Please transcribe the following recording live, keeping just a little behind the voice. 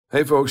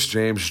Hey folks,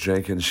 James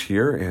Jenkins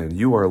here, and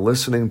you are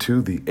listening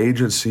to the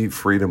Agency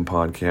Freedom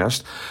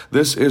Podcast.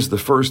 This is the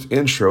first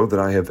intro that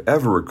I have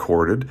ever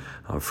recorded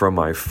from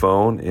my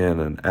phone in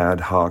an ad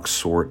hoc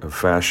sort of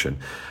fashion.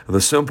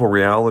 The simple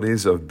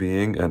realities of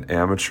being an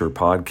amateur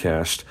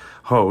podcast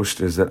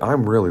host is that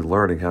I'm really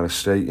learning how to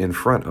stay in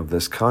front of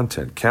this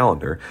content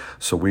calendar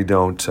so we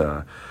don't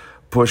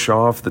push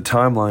off the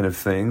timeline of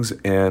things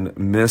and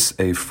miss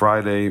a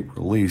Friday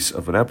release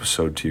of an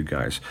episode to you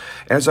guys.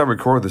 As I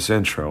record this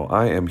intro,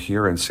 I am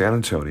here in San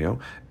Antonio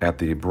at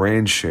the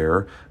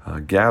BrainShare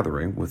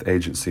gathering with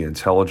Agency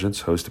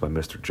Intelligence, hosted by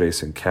Mr.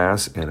 Jason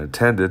Cass and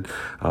attended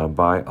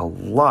by a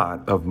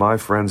lot of my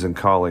friends and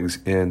colleagues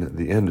in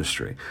the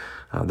industry.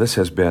 This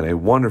has been a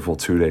wonderful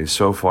 2 days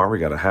so far. We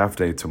got a half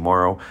day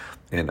tomorrow,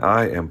 and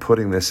I am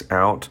putting this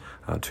out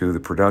to the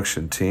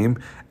production team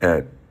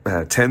at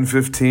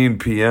 10:15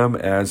 p.m.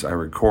 as I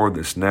record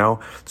this now.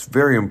 It's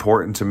very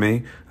important to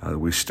me that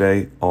we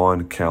stay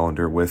on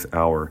calendar with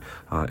our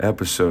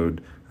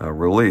episode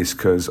release,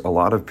 because a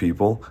lot of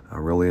people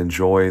really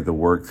enjoy the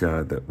work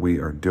that we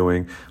are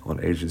doing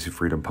on Agency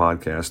Freedom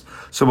Podcast.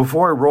 So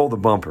before I roll the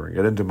bumper and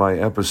get into my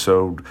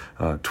episode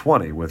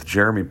 20 with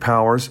Jeremy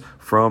Powers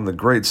from the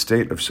great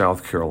state of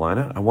South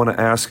Carolina, I want to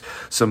ask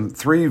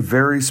three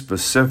very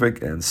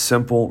specific and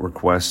simple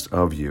requests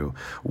of you.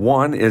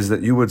 One is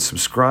that you would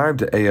subscribe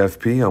to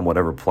AFP on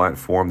whatever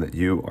platform that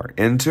you are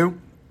into.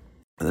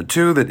 And the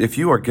two, that if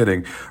you are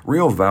getting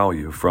real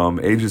value from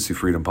Agency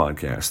Freedom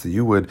Podcast, that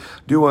you would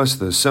do us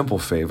the simple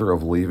favor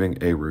of leaving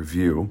a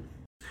review.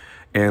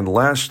 And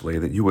lastly,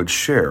 that you would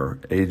share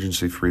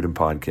Agency Freedom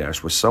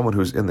Podcast with someone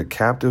who's in the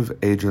captive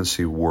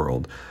agency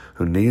world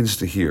who needs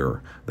to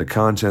hear the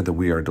content that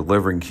we are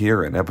delivering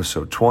here in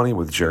episode 20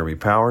 with Jeremy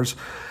Powers,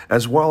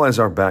 as well as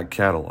our back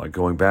catalog,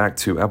 going back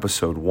to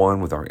episode 1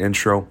 with our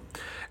intro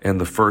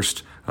and the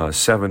first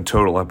 7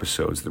 total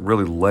episodes that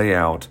really lay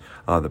out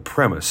the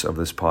premise of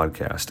this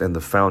podcast and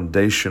the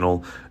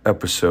foundational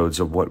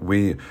episodes of what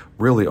we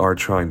really are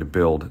trying to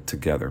build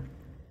together.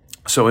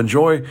 So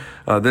enjoy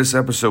this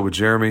episode with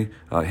Jeremy.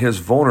 His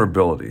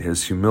vulnerability,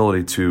 his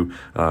humility to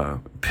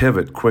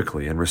pivot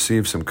quickly and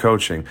receive some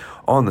coaching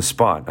on the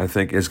spot, I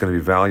think is going to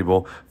be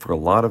valuable for a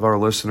lot of our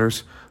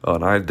listeners.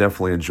 And I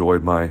definitely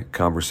enjoyed my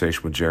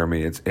conversation with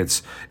Jeremy.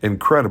 It's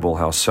incredible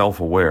how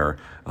self-aware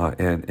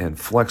and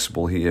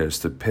flexible he is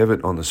to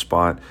pivot on the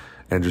spot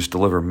and just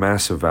deliver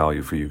massive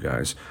value for you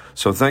guys.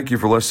 So thank you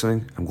for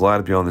listening. I'm glad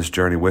to be on this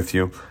journey with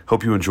you.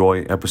 Hope you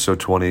enjoy episode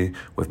 20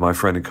 with my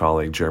friend and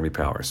colleague, Jeremy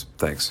Powers.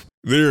 Thanks.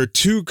 There are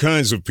two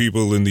kinds of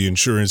people in the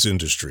insurance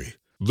industry: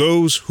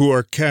 those who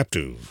are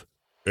captive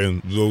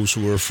and those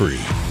who are free.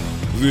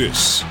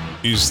 This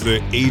is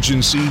the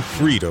Agency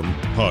Freedom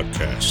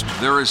Podcast.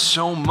 There is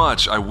so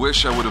much I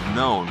wish I would have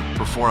known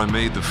before I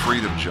made the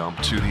freedom jump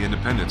to the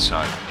independent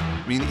side.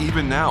 I mean,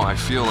 even now, I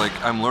feel like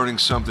I'm learning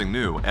something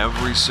new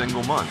every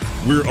single month.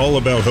 We're all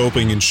about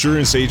helping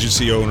insurance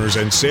agency owners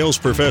and sales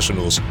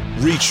professionals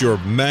reach your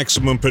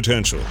maximum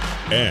potential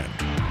and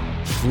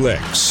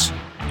flex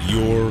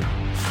your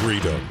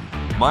freedom.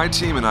 My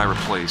team and I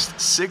replaced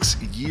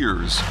 6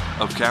 years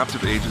of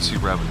captive agency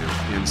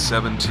revenue in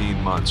 17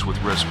 months with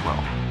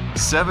RiskWell.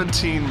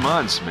 17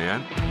 months,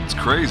 man. It's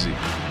crazy.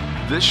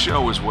 This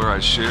show is where I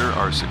share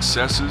our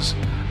successes,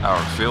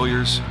 our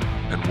failures,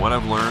 and what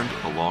I've learned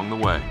along the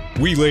way.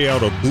 We lay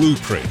out a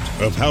blueprint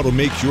of how to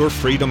make your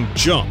freedom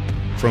jump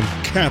from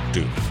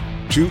captive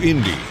to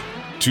indie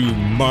to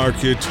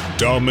market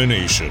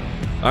domination.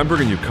 I'm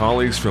bringing you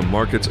colleagues from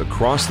markets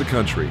across the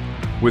country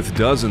with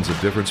dozens of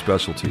different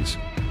specialties.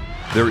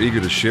 They're eager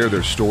to share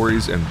their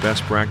stories and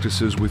best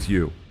practices with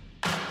you.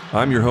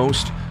 I'm your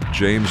host,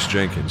 James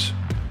Jenkins.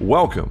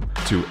 Welcome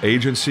to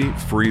Agency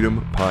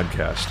Freedom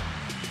Podcast.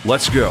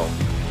 Let's go.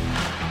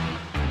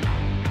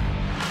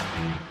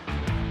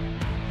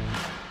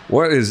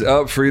 What is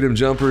up, Freedom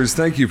Jumpers?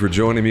 Thank you for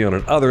joining me on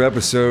another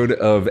episode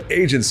of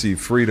Agency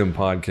Freedom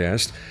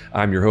Podcast.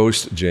 I'm your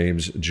host,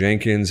 James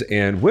Jenkins,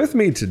 and with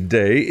me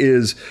today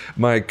is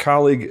my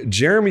colleague,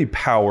 Jeremy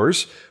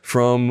Powers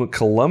from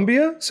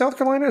Columbia, South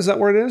Carolina. Is that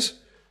where it is?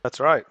 That's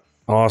right.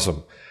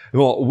 Awesome.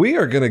 Well, we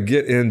are going to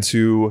get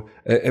into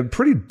a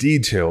pretty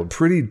detailed,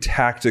 pretty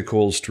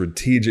tactical,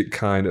 strategic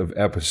kind of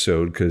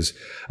episode because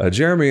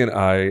Jeremy and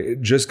I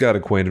just got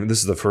acquainted. This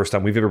is the first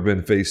time we've ever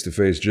been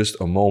face-to-face just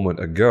a moment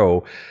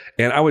ago.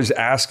 And I was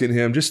asking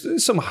him just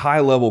some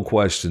high-level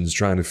questions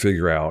trying to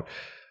figure out,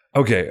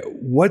 okay,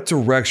 what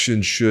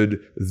direction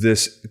should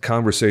this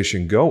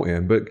conversation go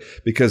in? But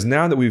because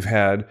now that we've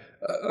had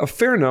a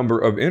fair number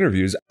of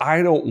interviews,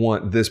 I don't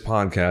want this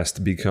podcast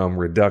to become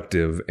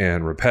reductive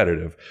and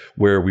repetitive,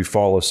 where we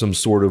follow some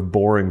sort of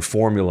boring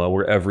formula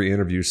where every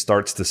interview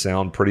starts to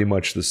sound pretty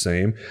much the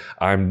same.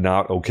 I'm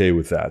not okay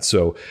with that.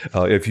 So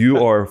if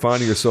you are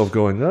finding yourself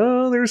going,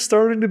 oh, there's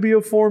starting to be a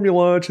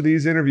formula to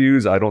these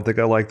interviews, I don't think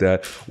I like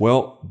that.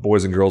 Well,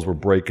 boys and girls, we're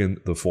breaking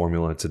the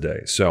formula today.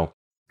 So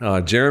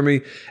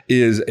Jeremy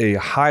is a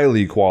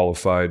highly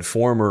qualified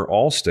former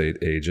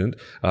Allstate agent.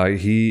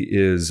 He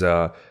is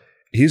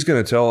He's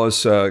going to tell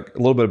us a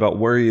little bit about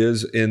where he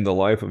is in the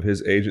life of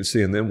his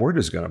agency, and then we're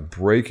just going to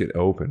break it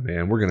open,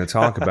 man. We're going to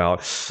talk about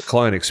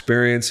client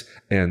experience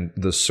and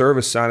the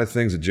service side of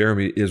things that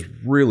Jeremy is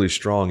really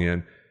strong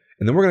in.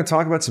 And then we're going to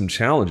talk about some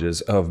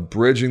challenges of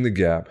bridging the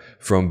gap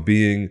from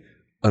being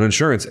an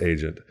insurance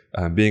agent,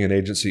 being an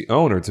agency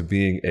owner, to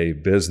being a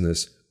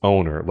business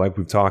owner. Like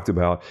we've talked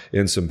about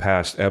in some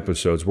past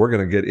episodes, we're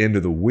going to get into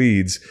the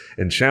weeds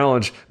and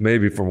challenge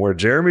maybe from where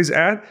Jeremy's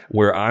at,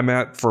 where I'm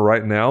at for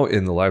right now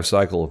in the life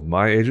cycle of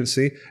my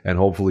agency, and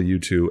hopefully you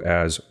too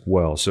as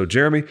well. So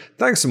Jeremy,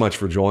 thanks so much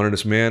for joining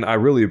us, man. I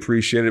really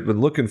appreciate it. Been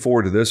looking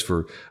forward to this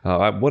for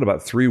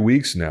about 3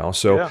 weeks now.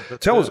 So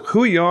tell us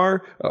who you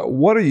are,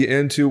 what are you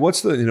into?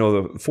 What's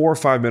the 4 or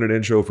 5 minute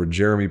intro for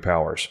Jeremy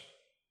Powers?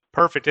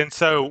 Perfect. And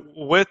so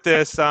with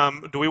this,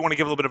 do we want to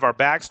give a little bit of our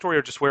backstory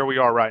or just where we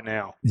are right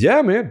now?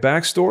 Yeah, man.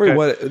 Backstory. Okay.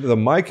 What the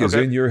mic is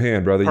in your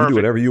hand, brother. Perfect. You do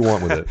whatever you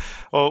want with it.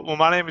 well,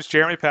 my name is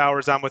Jeremy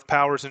Powers. I'm with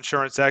Powers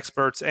Insurance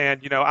Experts,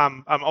 and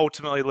I'm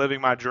ultimately living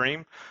my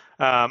dream.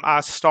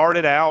 I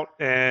started out,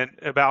 and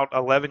about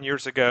 11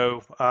 years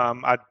ago,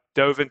 I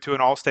dove into an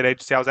Allstate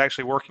agency. I was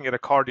actually working at a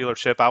car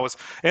dealership. I was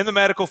in the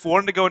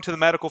wanted to go into the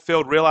medical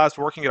field, realized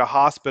working at a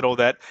hospital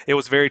that it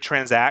was very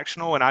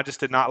transactional, and I just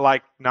did not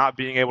like not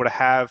being able to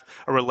have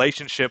a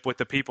relationship with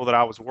the people that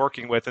I was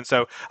working with. And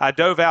so I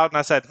dove out and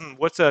I said,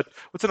 what's an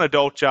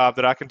adult job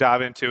that I can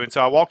dive into? And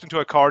so I walked into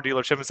a car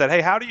dealership and said, hey,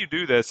 how do you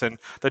do this? And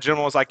the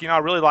gentleman was like, I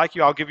really like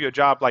you. I'll give you a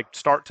job,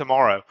 start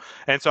tomorrow.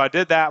 And so I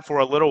did that for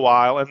a little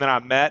while, and then I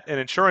met an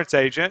insurance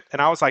agent, and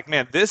I was like,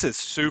 man, this is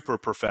super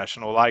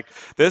professional.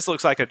 This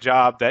looks like a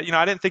job that,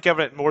 I didn't think of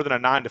it more than a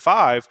 9 to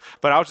 5,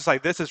 but I was just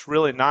like, this is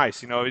really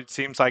nice. It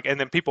seems like, and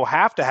then people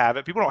have to have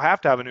it. People don't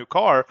have to have a new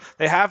car.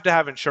 They have to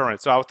have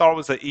insurance. So I thought it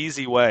was an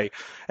easy way.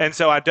 And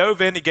so I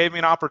dove in. He gave me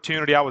an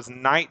opportunity. I was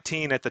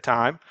 19 at the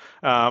time,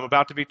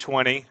 about to be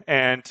 20.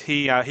 And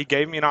he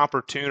gave me an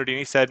opportunity, and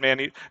he said,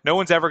 man, no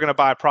one's ever going to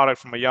buy a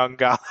product from a young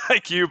guy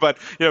like you. But,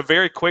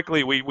 very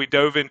quickly we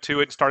dove into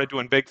it and started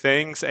doing big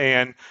things.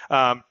 And,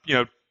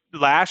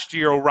 last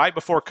year, right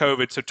before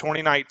COVID, so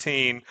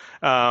 2019,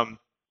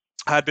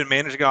 I had been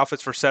managing office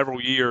for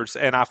several years,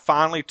 and I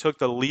finally took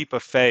the leap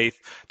of faith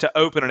to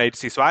open an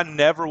agency. So I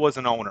never was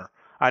an owner.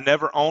 I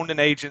never owned an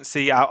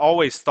agency. I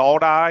always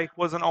thought I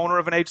was an owner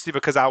of an agency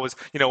because I was,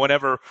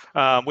 whenever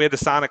we had to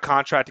sign a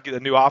contract to get a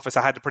new office,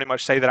 I had to pretty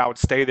much say that I would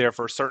stay there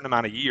for a certain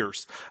amount of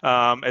years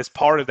as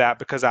part of that,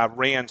 because I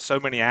ran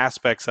so many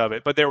aspects of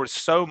it. But there was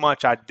so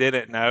much I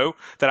didn't know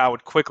that I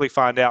would quickly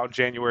find out in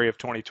January of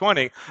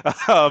 2020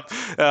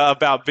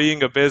 about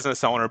being a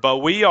business owner. But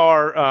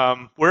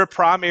we're a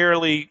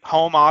primarily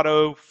home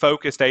auto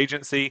focused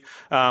agency.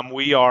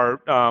 We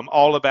are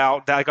all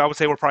about that. I would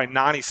say we're probably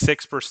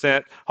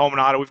 96% home and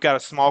auto. We've got a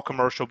small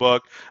commercial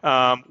book.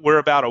 We're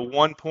about a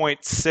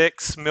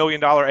 $1.6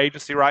 million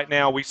agency right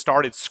now. We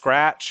started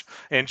scratch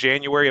in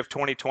January of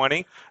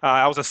 2020.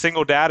 I was a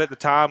single dad at the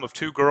time of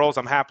 2 girls.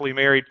 I'm happily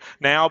married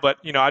now, but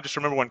I just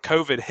remember when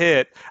COVID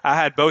hit, I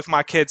had both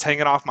my kids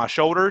hanging off my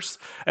shoulders,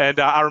 and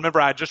I remember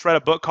I just read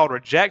a book called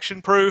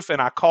Rejection Proof, and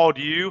I called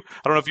you.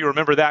 I don't know if you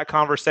remember that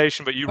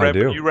conversation, but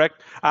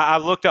I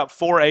looked up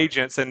 4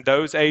 agents, and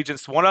those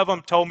agents, one of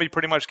them told me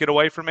pretty much get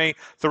away from me.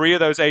 3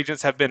 of those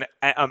agents have been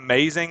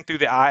amazing through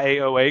the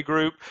IAOA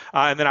group,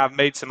 and then I've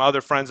made some other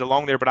friends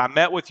along there. But I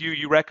met with you.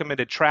 You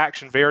recommended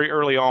traction very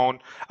early on.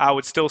 I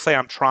would still say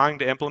I'm trying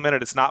to implement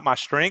it. It's not my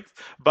strength,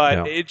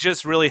 but it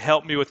just really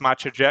helped me with my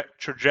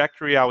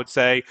trajectory, I would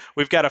say.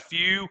 We've got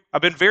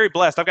I've been very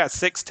blessed. I've got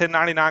 6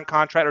 1099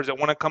 contractors that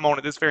want to come on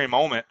at this very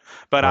moment,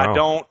 but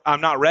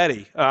I'm not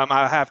ready.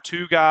 I have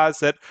 2 guys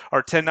that are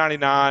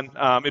 1099.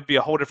 It'd be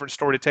a whole different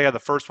story to tell you. The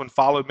first one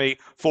followed me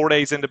 4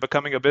 days into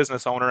becoming a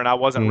business owner, and I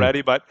wasn't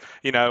ready, but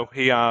he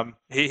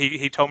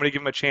told me to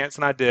give him a chance,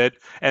 and I did.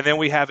 And then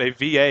we have a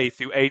VA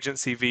through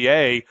Agency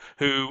VA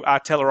who I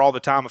tell her all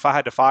the time, if I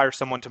had to fire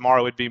someone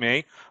tomorrow, it'd be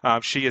me.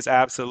 She is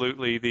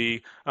absolutely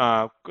the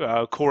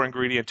core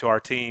ingredient to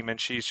our team,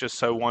 and she's just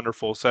so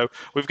wonderful. So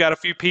we've got a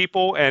few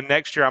people, and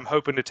next year I'm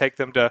hoping to take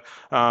them to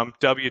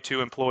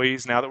W-2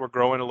 employees now that we're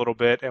growing a little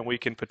bit, and we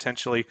can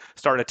potentially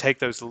start to take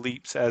those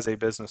leaps as a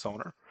business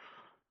owner.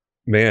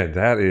 Man,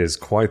 that is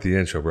quite the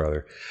intro,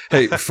 brother.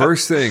 Hey,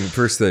 first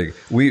thing,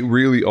 we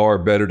really are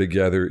better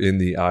together in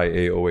the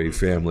IAOA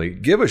family.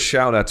 Give a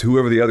shout out to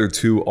whoever the other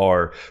 2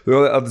 are,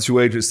 the other 2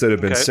 agents that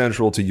have been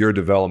central to your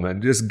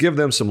development. Just give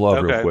them some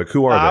love real quick.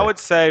 Who are they? I would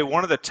say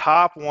one of the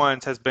top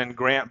ones has been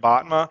Grant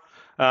Botma.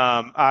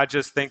 I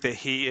just think that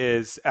he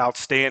is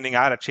outstanding.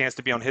 I had a chance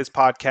to be on his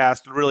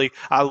podcast. Really,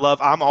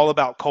 I'm all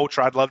about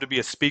culture. I'd love to be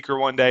a speaker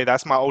one day.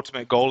 That's my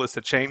ultimate goal, is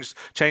to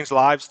change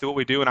lives through what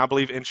we do. And I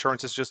believe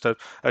insurance is just an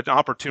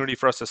opportunity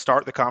for us to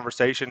start the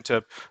conversation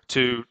to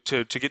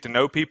get to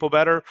know people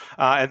better.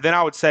 And then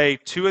I would say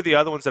 2 of the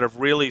other ones that have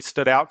really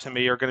stood out to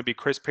me are going to be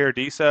Chris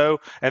Paradiso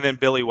and then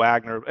Billy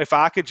Wagner. If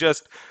I could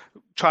just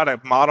try to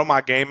model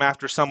my game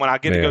after someone. I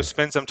get to go Man.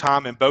 spend some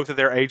time in both of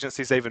their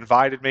agencies. They've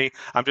invited me.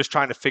 I'm just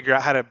trying to figure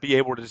out how to be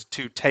able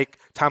to take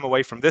time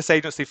away from this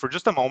agency for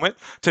just a moment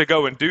to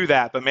go and do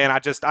that. But man,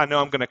 I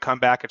know I'm going to come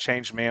back a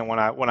changed man when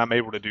I'm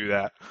able to do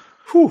that.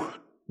 Whew.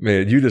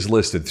 Man, you just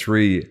listed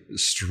 3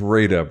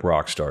 straight up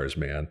rock stars,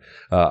 man.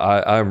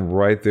 I'm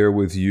right there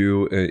with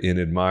you in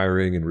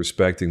admiring and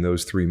respecting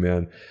those 3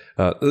 men.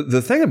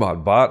 The thing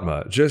about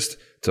Batma, just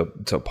to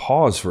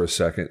pause for a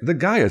second, the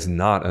guy is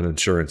not an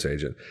insurance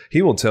agent.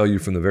 He will tell you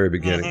from the very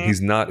beginning,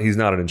 he's not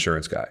an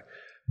insurance guy.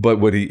 But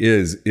what he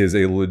is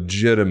a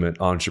legitimate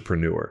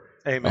entrepreneur.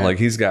 Amen. Like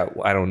he's got,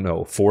 I don't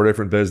know, 4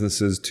 different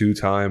businesses,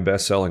 2-time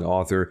best-selling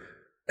author.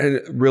 And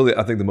really,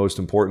 I think the most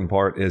important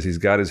part is he's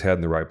got his head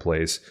in the right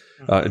place.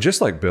 Just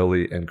like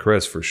Billy and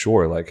Chris, for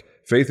sure. Like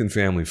faith and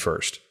family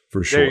first,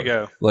 for sure. There you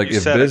go. Like you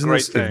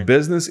if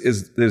business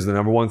is the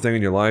number one thing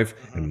in your life,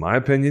 in my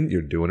opinion,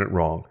 you're doing it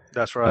wrong.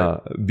 That's right.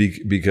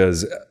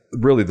 Because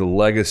really, the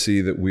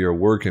legacy that we are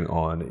working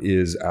on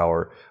is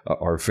our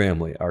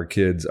family, our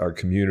kids, our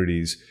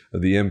communities,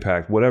 the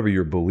impact, whatever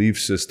your belief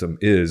system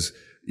is.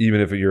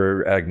 Even if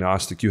you're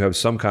agnostic, you have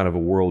some kind of a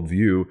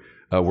worldview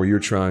where you're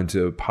trying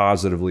to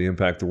positively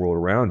impact the world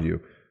around you.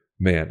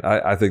 Man,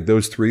 I think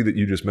those 3 that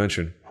you just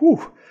mentioned,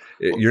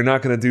 you're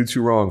not going to do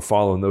too wrong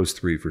following those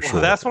 3 for sure.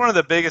 Well, that's one of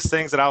the biggest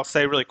things that I'll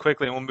say really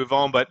quickly, and we'll move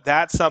on. But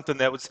that's something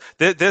that was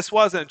this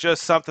wasn't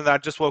just something that I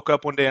just woke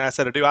up one day and I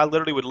said to do. I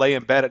literally would lay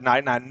in bed at night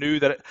and I knew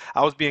that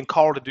I was being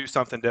called to do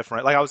something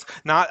different. Like I was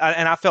not,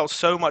 and I felt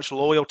so much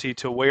loyalty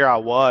to where I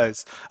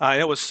was. And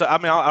it was, I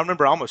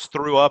remember I almost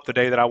threw up the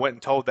day that I went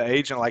and told the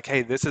agent, like,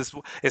 hey,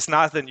 it's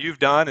nothing you've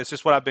done. It's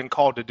just what I've been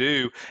called to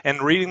do.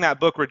 And reading that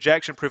book,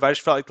 Rejection Proof, I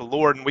just felt like the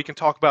Lord, and we can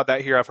talk about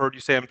that here. I've heard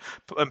you say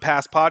in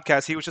past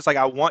podcasts, he was just like,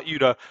 I want you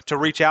to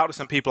reach out to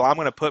some people. I'm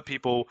going to put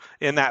people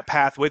in that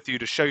path with you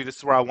to show you this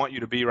is where I want you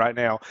to be right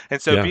now.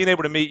 And so being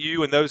able to meet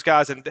you and those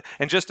guys and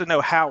just to know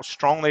how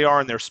strong they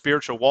are in their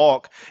spiritual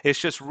walk, it's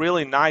just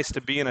really nice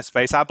to be in a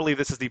space. I believe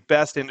this is the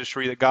best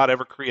industry that God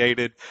ever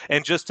created.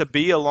 And just to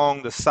be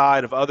along the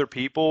side of other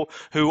people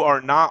who are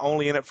not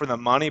only in it for the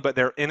money, but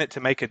they're in it to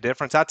make a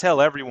difference. I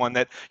tell everyone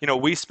that,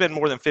 we spend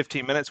more than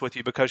 15 minutes with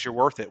you because you're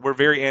worth it. We're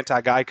very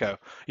anti-Geico.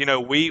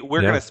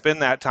 We're going to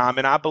spend that time.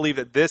 And I believe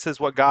that this is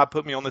what God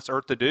put me on this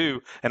earth to do.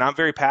 And I'm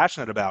very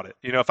passionate about it.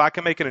 If I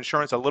can make an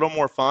insurance a little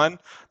more fun,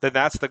 then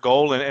that's the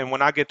goal. And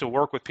when I get to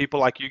work with people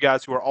like you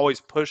guys who are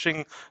always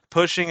pushing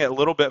it a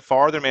little bit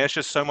farther, man, it's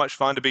just so much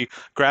fun to be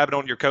grabbing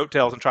on your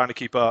coattails and trying to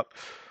keep up.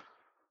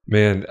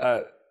 Man,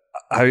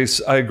 I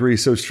agree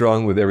so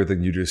strong with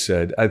everything you just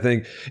said. I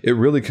think it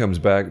really comes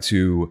back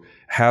to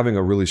having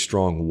a really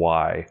strong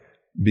why,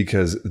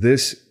 because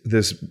this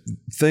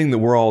thing that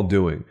we're all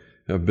doing,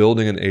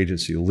 building an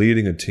agency,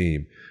 leading a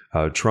team,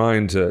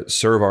 trying to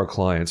serve our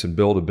clients and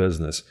build a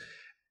business,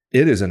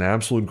 it is an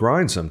absolute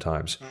grind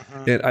sometimes.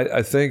 And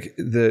I think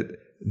that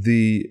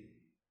the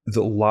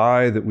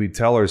lie that we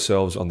tell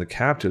ourselves on the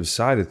captive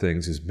side of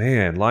things is,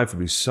 man, life would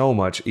be so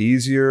much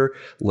easier,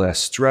 less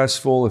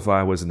stressful if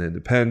I was an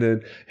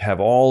independent,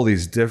 have all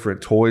these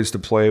different toys to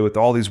play with,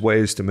 all these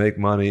ways to make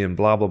money and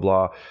blah, blah,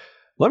 blah.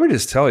 Let me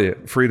just tell you,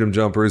 freedom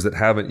jumpers that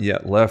haven't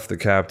yet left the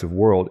captive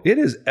world, it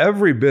is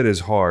every bit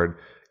as hard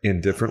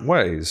in different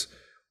ways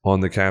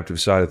on the captive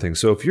side of things.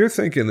 So if you're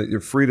thinking that your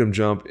freedom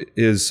jump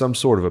is some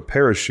sort of a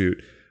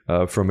parachute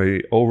from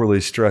a overly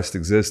stressed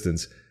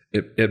existence,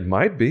 it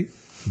might be,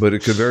 but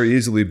it could very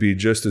easily be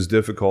just as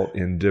difficult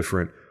in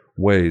different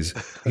ways.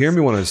 Hear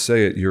me when I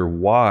say it, your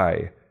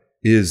why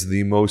is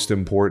the most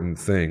important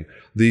thing.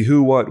 The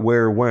who, what,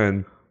 where,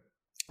 when,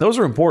 those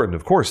are important.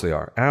 Of course they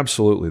are.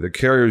 Absolutely. The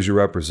carriers you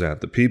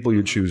represent, the people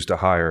you choose to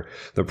hire,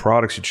 the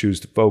products you choose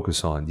to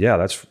focus on. Yeah,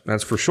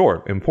 that's for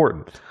sure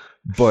important.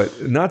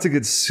 But not to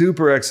get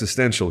super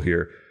existential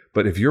here,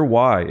 but if your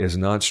why is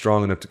not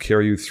strong enough to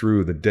carry you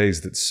through the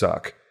days that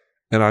suck,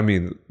 and I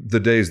mean the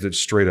days that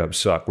straight up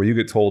suck, where you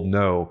get told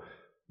no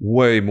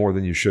way more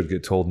than you should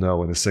get told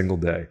no in a single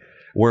day,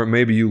 where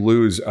maybe you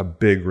lose a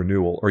big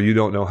renewal, or you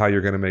don't know how you're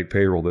going to make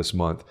payroll this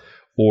month,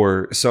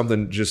 or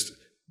something just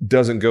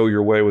doesn't go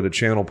your way with a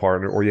channel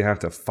partner, or you have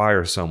to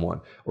fire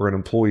someone, or an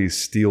employee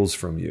steals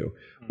from you,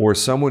 or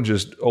someone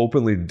just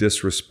openly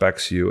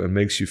disrespects you and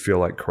makes you feel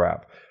like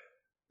crap.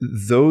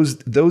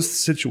 Those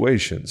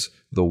situations,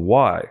 the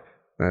why,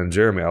 and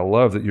Jeremy, I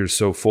love that you're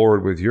so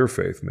forward with your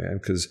faith, man,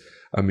 because,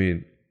 I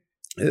mean,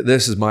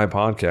 this is my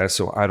podcast,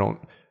 so I don't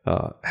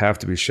have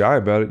to be shy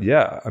about it.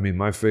 Yeah, I mean,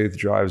 my faith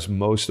drives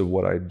most of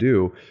what I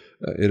do.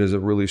 It is a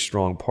really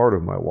strong part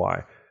of my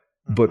why.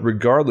 But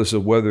regardless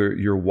of whether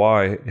your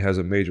why has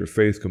a major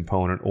faith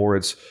component or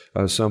it's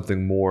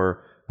something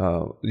more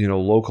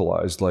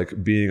localized,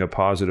 like being a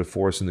positive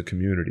force in the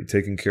community,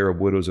 taking care of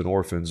widows and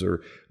orphans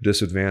or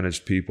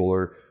disadvantaged people,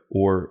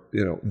 or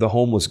the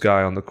homeless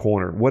guy on the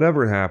corner,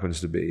 whatever it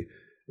happens to be,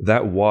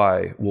 that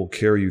why will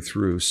carry you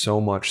through so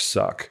much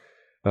suck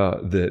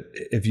that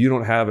if you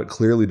don't have it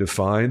clearly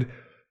defined,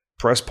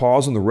 press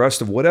pause on the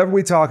rest of whatever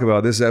we talk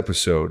about this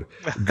episode.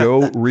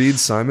 Go read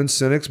Simon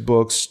Sinek's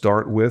book,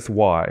 Start With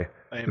Why,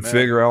 and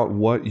figure out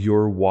what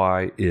your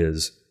why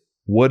is.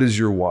 What is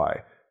your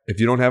why? If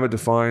you don't have it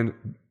defined,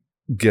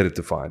 get it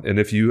defined. And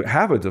if you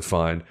have it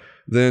defined,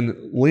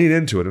 then lean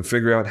into it and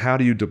figure out how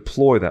do you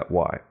deploy that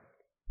why.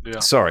 Yeah.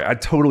 Sorry, I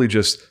totally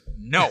just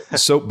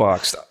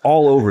soapboxed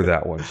all over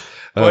that one.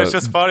 Well, it's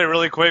just funny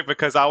really quick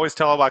because I always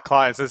tell all my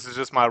clients, this is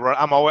just my run.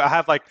 I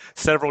have like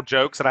several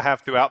jokes that I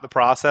have throughout the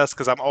process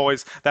because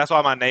that's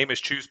why my name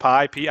is Choose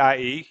Pie,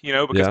 P-I-E,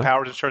 because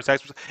Powers Insurance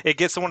Experts, it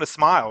gets someone to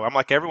smile. I'm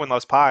like, everyone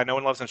loves pie. No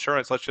one loves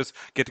insurance. Let's just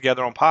get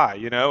together on pie,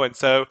 and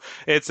so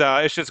it's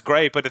just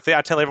great. But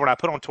I tell everyone I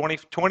put on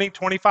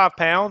 25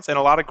 pounds and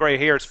a lot of gray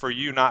hairs for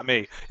you, not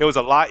me. It was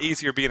a lot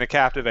easier being a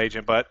captive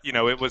agent, but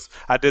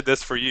I did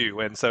this for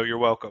you. And so you're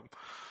welcome.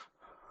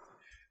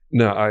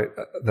 No,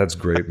 that's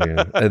great,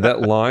 man. And that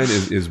line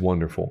is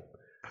wonderful.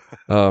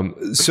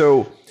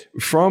 So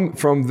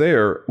from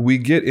there, we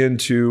get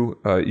into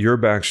your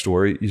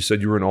backstory. You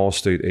said you were an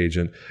Allstate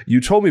agent.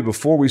 You told me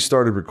before we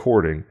started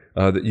recording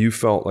that you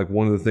felt like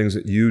one of the things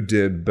that you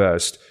did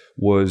best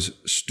was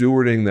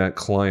stewarding that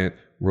client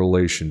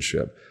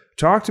relationship.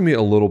 Talk to me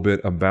a little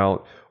bit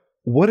about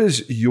what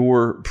is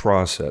your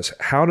process?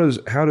 How does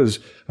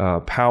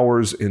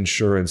Powers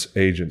Insurance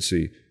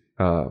Agency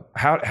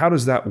how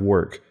does that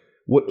work?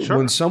 Sure.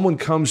 When someone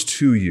comes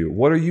to you,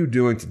 what are you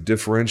doing to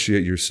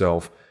differentiate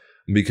yourself?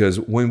 Because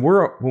when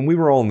we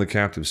were all on the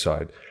captive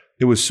side,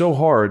 it was so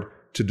hard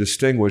to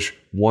distinguish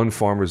one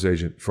Farmers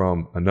agent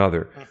from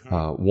another,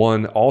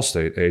 one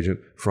Allstate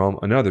agent from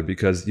another,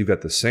 because you've got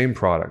the same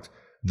product,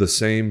 the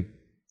same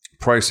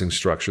pricing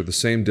structure, the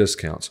same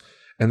discounts,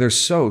 and there's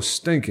so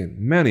stinking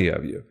many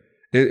of you.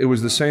 It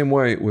was the same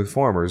way with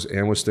Farmers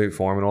and with State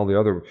Farm and all the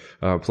other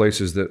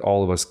places that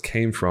all of us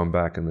came from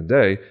back in the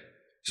day.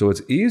 So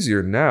it's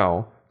easier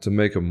now to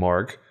make a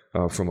mark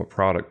from a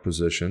product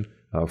position,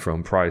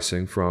 from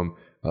pricing, from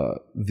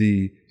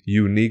the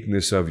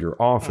uniqueness of your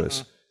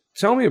office.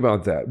 Tell me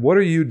about that. What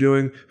are you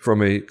doing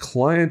from a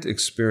client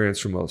experience,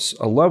 from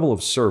a level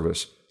of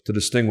service to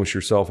distinguish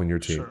yourself and your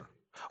team? Sure.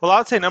 Well,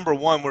 I'd say number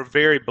one, we're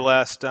very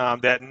blessed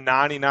that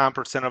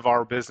 99% of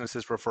our business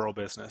is referral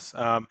business.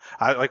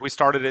 We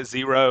started at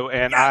zero,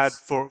 and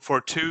for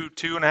two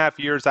and a half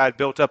years, I had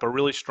built up a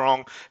really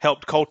strong,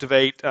 helped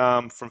cultivate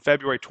from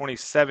February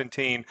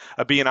 2017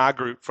 a B&I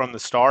group from the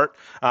start.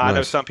 Nice. I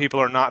know some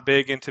people are not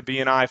big into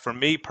B&I. For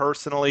me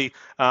personally,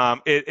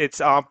 it's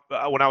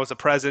when I was the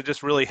president,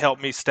 just really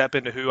helped me step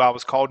into who I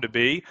was called to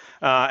be,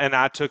 and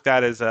I took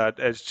that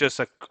as just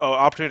an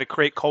opportunity to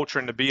create culture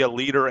and to be a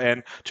leader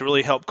and to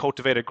really help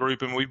cultivate a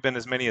group, and we've been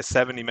as many as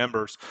 70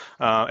 members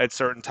at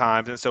certain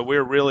times, and so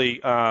we're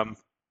really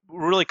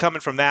coming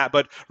from that.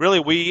 But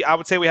really, I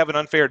would say we have an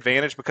unfair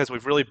advantage because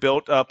we've really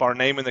built up our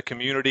name in the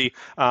community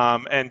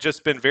and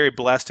just been very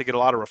blessed to get a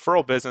lot of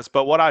referral business.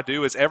 But what I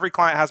do is every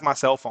client has my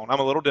cell phone. I'm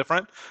a little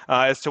different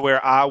as to where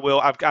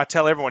I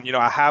tell everyone,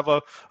 I have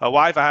a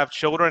wife, I have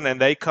children,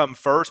 and they come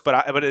first. But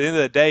at the end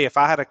of the day, if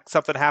I had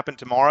something happen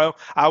tomorrow,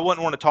 I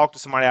wouldn't want to talk to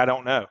somebody I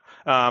don't know.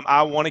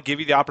 I want to give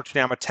you the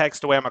opportunity. I'm a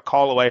text away. I'm a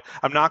call away.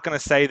 I'm not going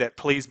to say that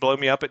please blow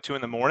me up at 2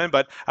 a.m,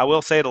 but I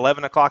will say at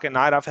 11 o'clock at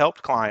night, I've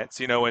helped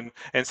clients, in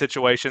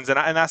situations. And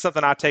that's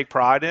something I take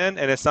pride in.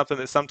 And it's something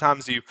that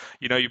sometimes you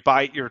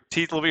bite your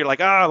teeth a little bit.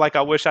 You're like,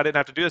 I wish I didn't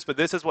have to do this, but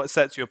this is what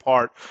sets you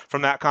apart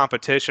from that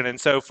competition.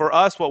 And so for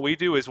us, what we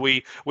do is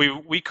we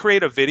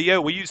create a video.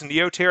 We use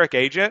Neoteric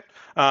Agent,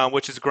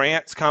 which is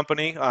Grant's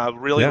company.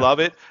 Really love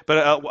it,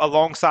 but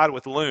alongside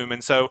with Loom.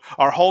 And so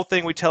our whole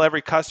thing, we tell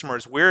every customer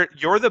is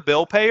you're the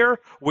bill payer,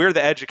 we're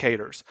the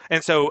educators.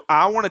 And so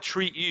I want to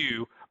treat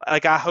you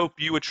like I hope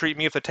you would treat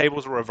me if the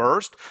tables were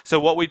reversed.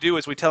 So what we do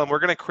is we tell them we're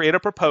going to create a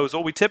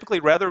proposal.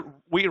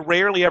 We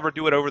rarely ever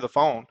do it over the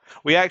phone.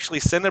 We actually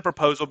send a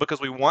proposal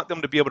because we want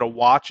them to be able to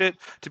watch it,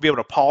 to be able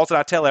to pause it.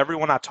 I tell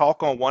everyone I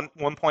talk on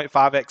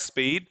 1.5x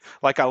speed,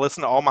 like I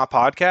listen to all my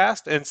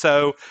podcasts. And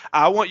so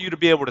I want you to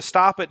be able to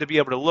stop it, to be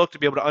able to look, to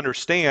be able to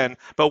understand.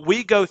 But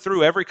we go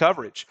through every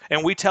coverage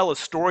and we tell a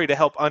story to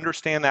help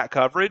understand that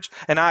coverage.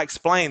 And I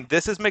explain,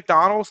 this is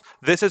McDonald's,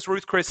 this is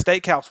Ruth Chris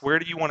Steakhouse. Where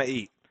do you want to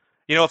eat?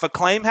 If a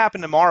claim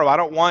happened tomorrow, I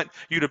don't want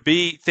you to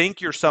think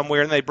you're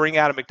somewhere and they bring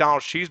out a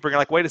McDonald's cheeseburger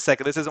like, wait a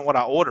second, this isn't what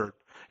I ordered.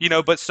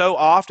 But so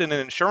often in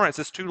insurance,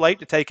 it's too late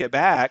to take it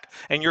back,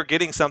 and you're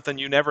getting something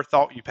you never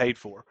thought you paid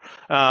for.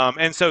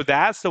 And so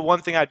that's the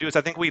one thing I do is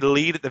I think we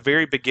lead at the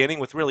very beginning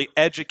with really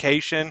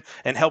education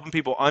and helping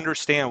people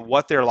understand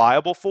what they're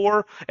liable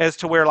for, as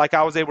to where, like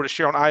I was able to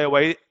share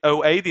on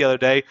OA the other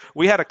day,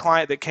 we had a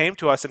client that came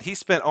to us and he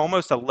spent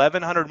almost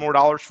 $1,100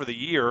 more for the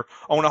year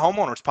on a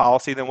homeowner's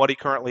policy than what he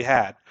currently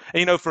had.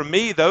 And for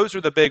me, those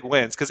are the big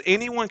wins, because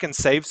anyone can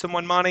save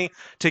someone money.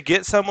 To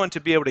get someone to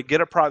be able to get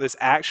a product that's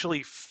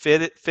actually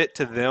fit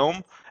to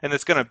them and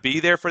that's going to be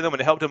there for them and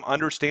to help them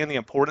understand the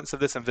importance of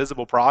this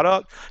invisible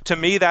product, to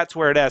me, that's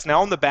where it is.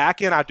 Now on the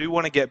back end, I do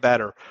want to get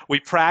better. We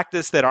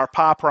practice that our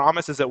PI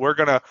promise is that we're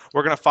gonna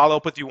follow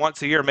up with you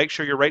once a year, make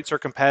sure your rates are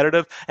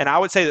competitive. And I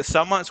would say that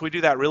some months we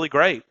do that really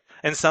great,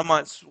 and some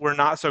months we're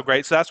not so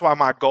great. So that's why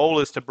my goal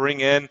is to bring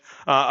in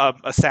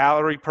a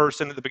salary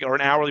person or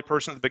an hourly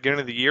person at the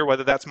beginning of the year,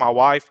 whether that's my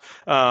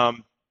wife,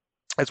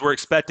 as we're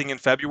expecting in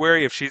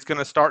February, if she's going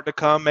to start to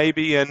come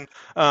maybe and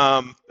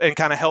kind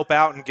of help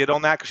out and get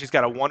on that because she's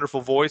got a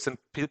wonderful voice and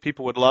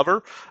people would love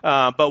her.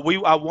 But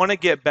I want to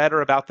get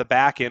better about the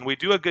back end. We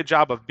do a good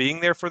job of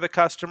being there for the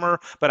customer,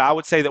 but I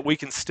would say that we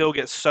can still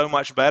get so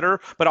much better.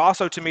 But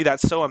also to me,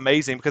 that's so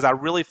amazing because I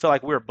really feel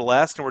like we're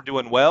blessed and we're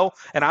doing well.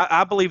 And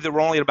I believe that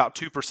we're only at about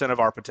 2% of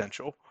our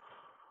potential.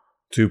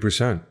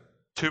 2%.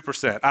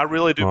 2%. I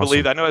really do Awesome.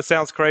 believe that. I know it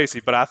sounds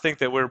crazy, but I think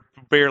that we're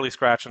barely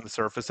scratching the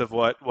surface of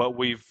what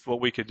we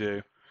could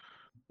do.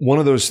 One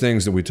of those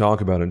things that we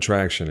talk about in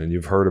traction, and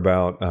you've heard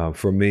about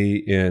from me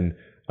in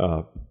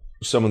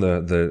some of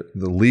the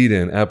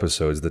lead-in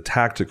episodes, the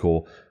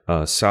tactical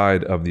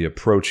side of the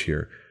approach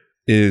here,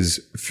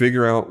 is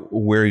figure out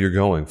where you're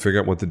going, figure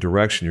out what the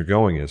direction you're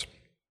going is.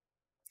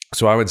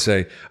 So I would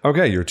say,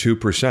 okay, you're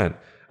 2%.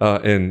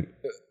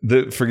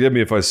 Forgive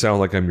me if I sound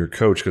like I'm your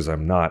coach, because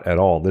I'm not at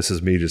all. This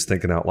is me just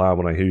thinking out loud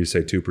when I hear you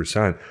say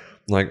 2%. I'm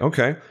like,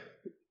 okay,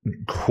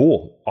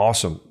 cool,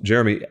 awesome.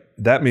 Jeremy,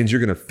 that means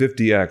you're going to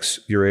 50x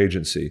your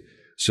agency.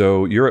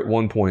 So you're at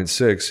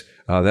 1.6.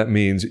 That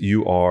means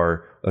you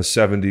are a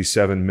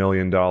 $77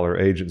 million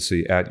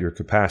agency at your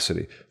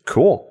capacity.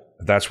 Cool.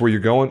 If that's where you're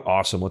going,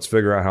 awesome. Let's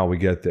figure out how we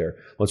get there.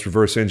 Let's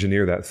reverse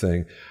engineer that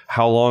thing.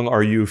 How long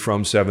are you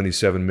from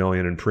 77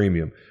 million in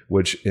premium?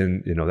 Which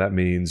that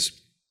means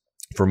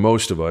for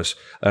most of us,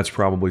 that's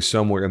probably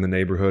somewhere in the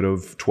neighborhood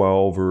of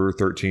 12 or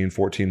 13,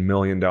 14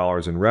 million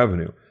dollars in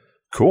revenue.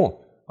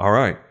 Cool. All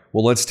right.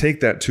 Well, let's take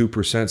that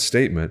 2%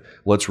 statement.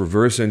 Let's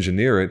reverse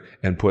engineer it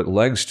and put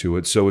legs to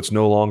it so it's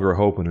no longer a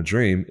hope and a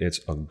dream. It's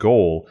a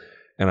goal.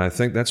 And I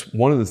think that's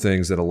one of the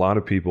things that a lot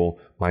of people,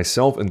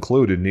 myself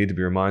included, need to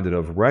be reminded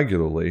of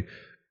regularly.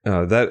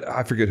 That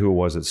I forget who it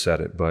was that said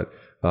it, but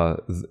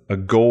a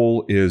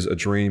goal is a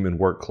dream in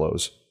work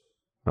clothes.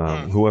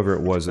 Whoever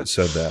it was that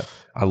said that.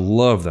 I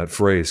love that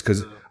phrase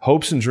because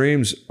hopes and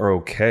dreams are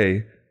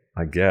okay,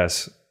 I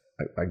guess.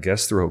 I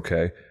guess they're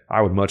okay.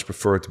 I would much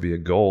prefer it to be a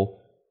goal.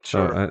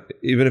 Sure.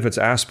 Even if it's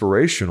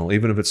aspirational,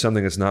 even if it's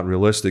something that's not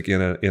realistic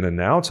in a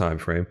now time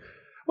frame,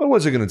 what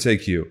was it going to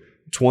take you?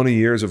 20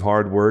 years of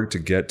hard work to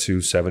get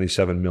to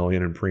 77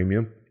 million in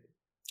premium?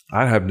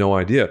 I have no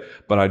idea,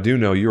 but I do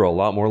know you're a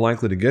lot more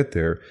likely to get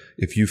there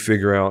if you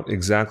figure out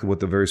exactly what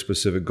the very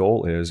specific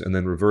goal is and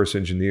then reverse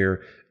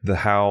engineer the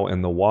how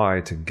and the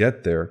why to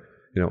get there.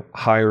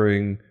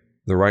 Hiring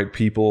the right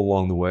people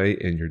along the way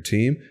in your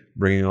team,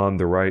 bringing on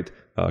the right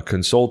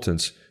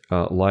consultants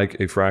like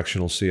a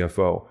fractional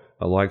CFO,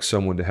 like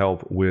someone to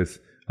help with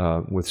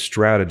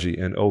strategy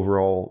and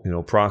overall,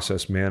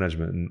 process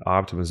management and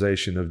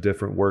optimization of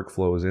different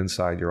workflows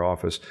inside your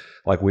office,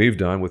 like we've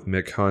done with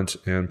Mick Hunt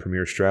and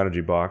Premier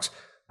Strategy Box.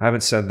 I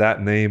haven't said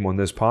that name on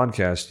this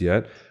podcast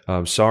yet.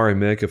 Sorry,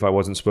 Mick, if I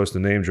wasn't supposed to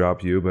name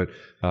drop you, but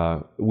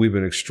we've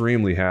been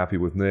extremely happy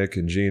with Nick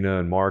and Gina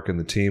and Mark and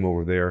the team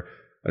over there,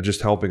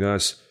 just helping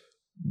us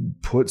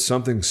put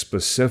something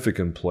specific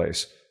in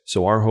place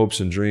so our hopes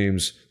and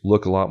dreams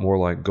look a lot more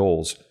like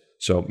goals.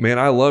 So, man,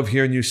 I love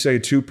hearing you say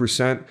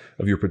 2%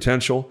 of your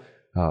potential.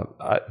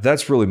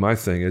 That's really my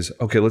thing is,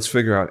 okay, let's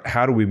figure out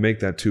how do we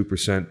make that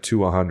 2% to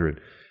 100?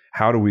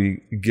 How do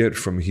we get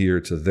from here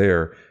to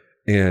there?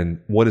 And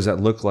what does that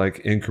look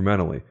like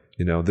incrementally?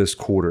 This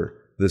quarter,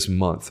 this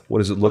month. What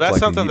does it look that's like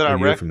something that a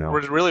year from now?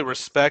 really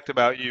respect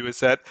about you is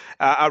that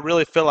I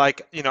really feel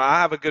like, I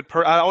have a good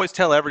I always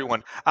tell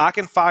everyone, I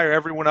can fire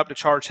everyone up to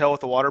charge hell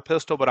with a water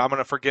pistol, but I'm going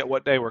to forget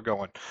what day we're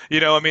going.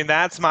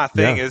 That's my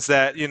thing is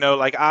that,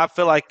 I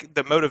feel like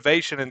the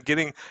motivation and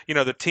getting,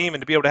 the team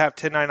and to be able to have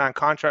 1099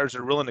 contractors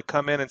that are willing to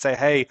come in and say,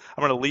 hey,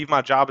 I'm going to leave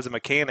my job as a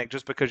mechanic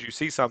just because you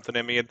see something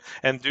in me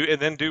and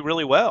then do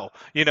really well.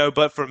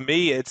 But for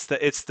me, it's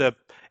the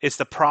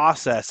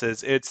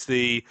processes, it's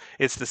the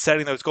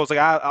setting those goals.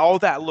 All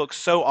that looks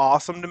so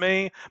awesome to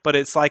me, but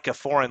it's like a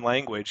foreign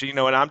language, and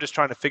I'm just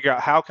trying to figure out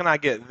how can I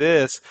get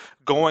this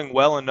going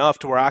well enough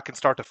to where I can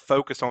start to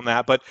focus on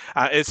that. But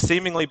it's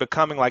seemingly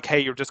becoming like, hey,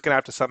 you're just going to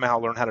have to somehow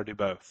learn how to do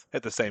both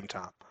at the same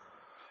time.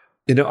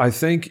 I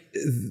think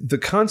the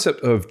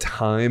concept of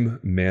time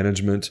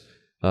management,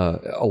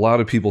 a lot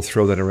of people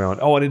throw that around.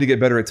 Oh, I need to get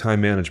better at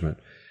time management.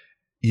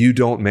 You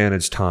don't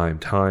manage time.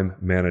 Time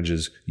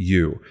manages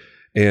you.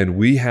 And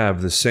we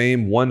have the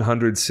same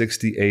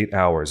 168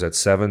 hours. That's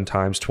 7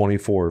 times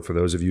 24 for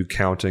those of you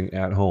counting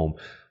at home.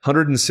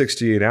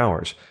 168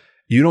 hours.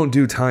 You don't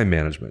do time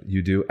management.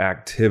 You do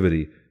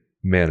activity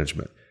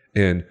management.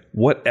 And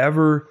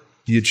whatever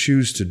you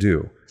choose to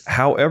do,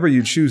 however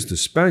you choose to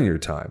spend your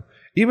time,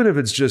 even if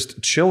it's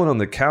just chilling on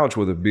the couch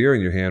with a beer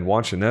in your hand,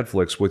 watching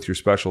Netflix with your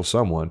special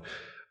someone,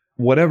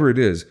 whatever it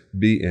is,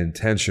 be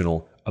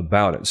intentional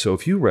about it. So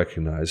if you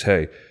recognize,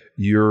 hey,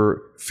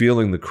 you're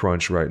feeling the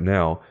crunch right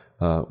now,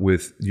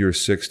 with your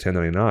 6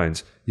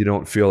 1099s, you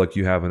don't feel like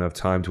you have enough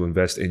time to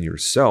invest in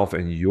yourself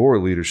and your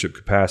leadership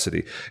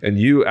capacity. And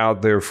you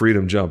out there,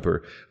 Freedom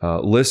Jumper,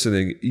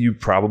 listening, you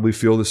probably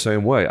feel the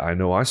same way. I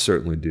know I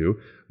certainly do.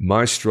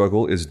 My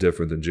struggle is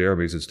different than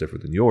Jeremy's. It's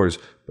different than yours.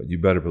 But you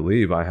better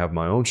believe I have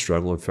my own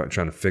struggle of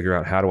trying to figure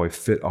out how do I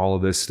fit all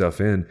of this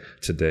stuff in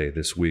today,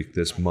 this week,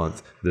 this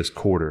month, this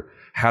quarter.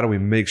 how do we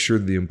make sure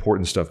the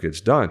important stuff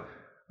gets done?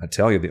 I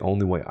tell you, the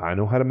only way I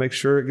know how to make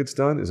sure it gets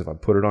done is if I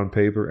put it on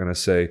paper and I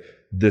say,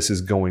 this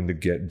is going to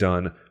get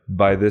done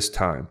by this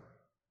time.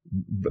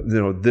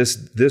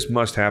 This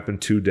must happen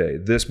today.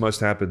 This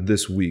must happen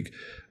this week.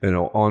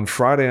 On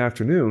Friday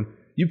afternoon,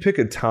 you pick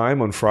a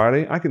time on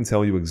Friday, I can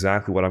tell you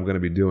exactly what I'm going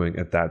to be doing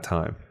at that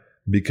time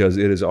because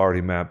it is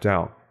already mapped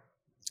out.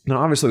 Now,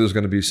 obviously, there's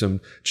going to be some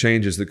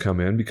changes that come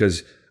in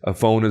because a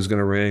phone is going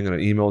to ring and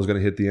an email is going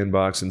to hit the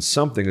inbox and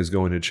something is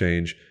going to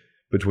change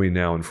between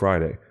now and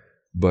Friday.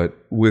 But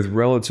with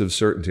relative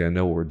certainty, I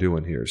know what we're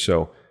doing here.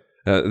 So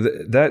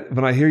that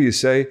when I hear you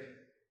say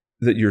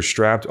that you're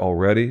strapped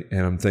already,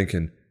 and I'm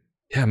thinking,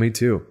 yeah, me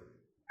too.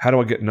 How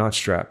do I get not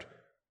strapped?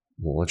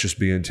 Well, let's just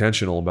be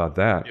intentional about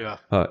that. Yeah.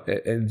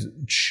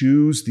 And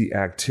choose the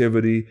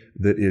activity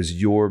that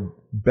is your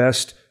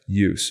best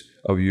use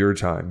of your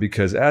time.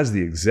 Because as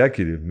the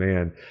executive,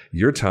 man,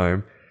 your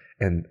time,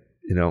 and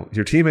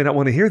your team may not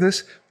want to hear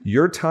this,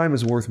 your time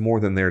is worth more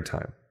than their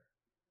time.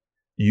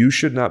 You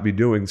should not be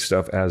doing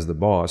stuff as the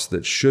boss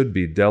that should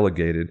be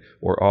delegated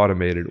or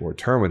automated or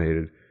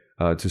terminated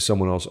to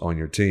someone else on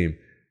your team.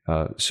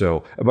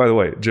 So, by the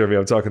way, Jeremy,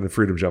 I'm talking to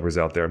Freedom Jumpers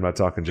out there. I'm not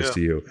talking just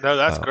to you. No,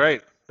 that's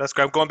great. That's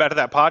great. I'm going back to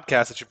that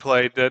podcast that you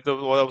played. That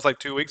was like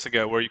 2 weeks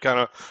ago, where you kind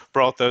of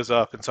brought those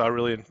up, and so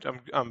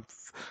I'm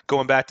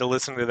going back to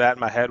listening to that in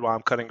my head while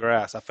I'm cutting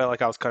grass. I felt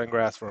like I was cutting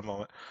grass for a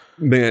moment.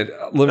 Man,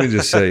 let me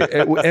just say,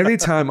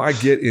 anytime I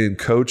get in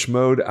coach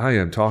mode, I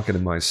am talking to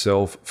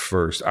myself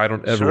first. I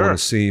don't ever want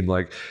to seem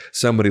like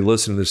somebody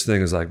listening to this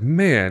thing is like,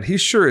 man, he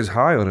sure is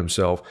high on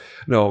himself.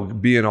 No,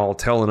 being all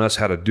telling us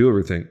how to do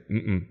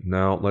everything.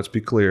 No, let's be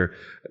clear.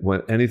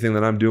 When anything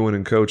that I'm doing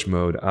in coach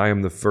mode, I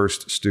am the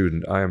first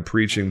student. I am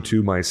preaching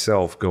to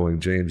myself going,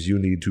 James, you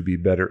need to be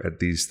better at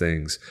these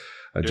things,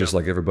 just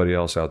like everybody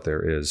else out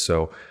there is.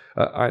 So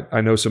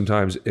I know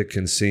sometimes it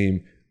can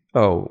seem,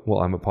 oh,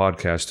 well, I'm a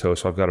podcast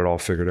host, so I've got it all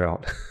figured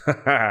out.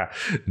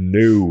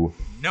 No.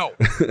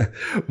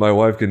 My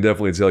wife can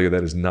definitely tell you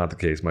that is not the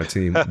case. My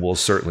team will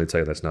certainly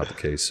tell you that's not the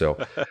case. So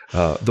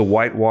the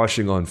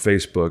whitewashing on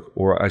Facebook,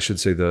 or I should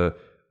say the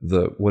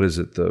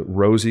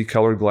rosy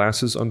colored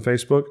glasses on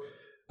Facebook,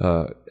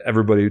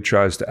 everybody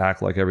tries to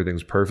act like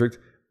everything's perfect.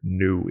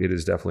 No, it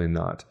is definitely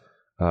not.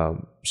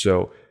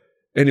 So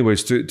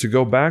anyways, to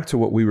go back to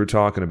what we were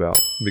talking about,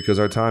 because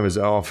our time is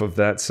off of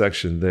that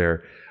section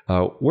there.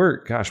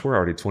 We're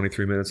already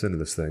 23 minutes into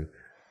this thing.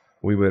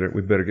 We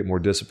better get more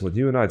disciplined.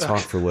 You and I talk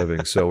for a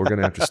living, so we're going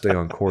to have to stay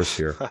on course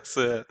here. That's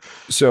it.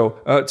 So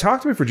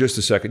talk to me for just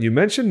a second. You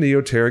mentioned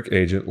Neoteric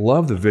Agent.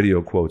 Love the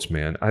video quotes,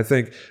 man. I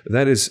think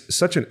that is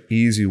such an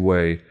easy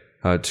way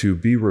to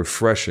be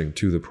refreshing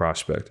to the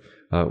prospect.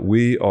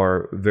 We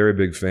are very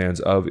big fans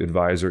of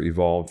Advisor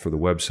Evolved for the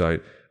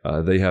website.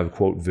 They have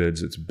quote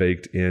vids. It's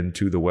baked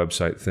into the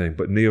website thing.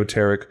 But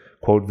Neoteric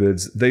quote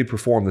vids, they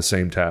perform the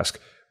same task,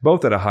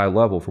 both at a high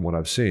level from what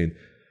I've seen.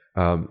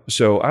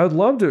 So I would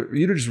love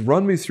you to just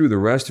run me through the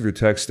rest of your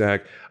tech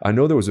stack. I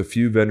know there was a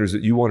few vendors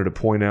that you wanted to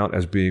point out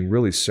as being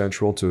really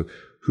central to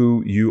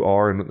who you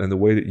are and the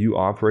way that you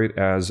operate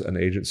as an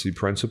agency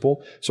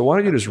principal. So why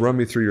don't you just run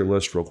me through your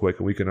list real quick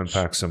and we can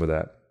unpack some of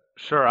that.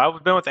 Sure.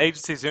 I've been with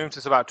Agency Zoom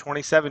since about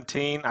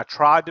 2017. I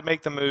tried to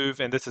make the move,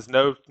 and this is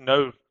no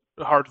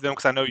hard to them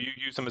because I know you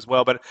use them as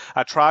well, but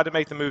I tried to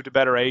make the move to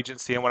Better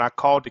Agency, and when I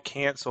called to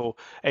cancel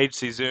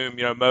Agency Zoom,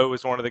 Mo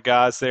was one of the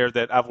guys there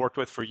that I've worked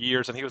with for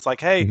years, and he was like,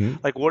 hey,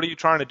 like, what are you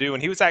trying to do?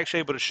 And he was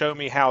actually able to show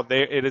me how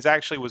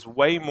was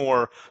way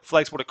more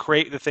flexible to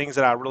create the things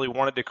that I really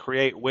wanted to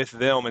create with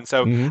them. And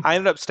so I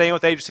ended up staying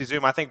with Agency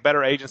Zoom. I think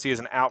Better Agency is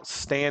an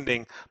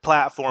outstanding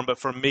platform, but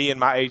for me and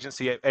my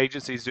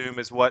Agency Zoom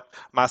is what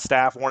my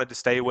staff wanted to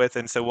stay with,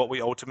 and so what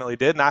we ultimately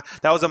did. And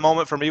that was a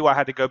moment for me where I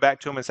had to go back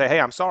to him and say, hey,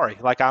 I'm sorry.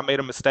 Like, I made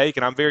a mistake,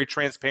 and I'm very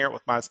transparent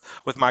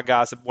with my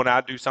guys when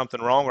I do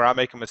something wrong or I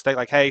make a mistake.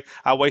 Like, hey,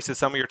 I wasted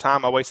some of your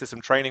time, I wasted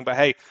some training, but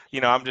hey,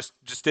 I'm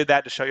just did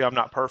that to show you I'm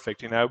not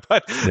perfect,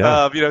 But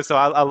so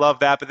I love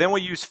that. But then we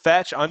use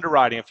Fetch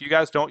underwriting. If you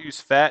guys don't use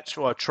Fetch,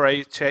 well,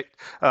 Trey,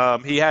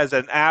 he has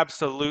an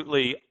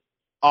absolutely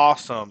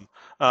awesome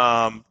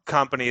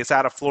company. It's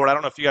out of Florida. I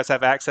don't know if you guys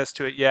have access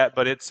to it yet,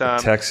 but it's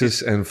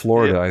Texas and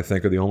Florida, I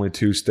think. Are the only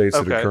two states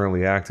that are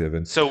currently active.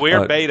 And so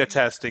we're beta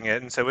testing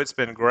it, and so it's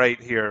been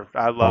great here.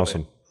 I love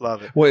it.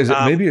 Love it. Well, is it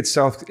maybe it's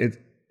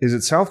is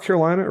it South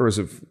Carolina, or is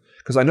it,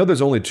 because I know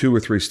there's only 2 or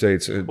 3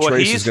 states.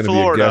 Trace is going to be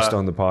a guest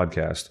on the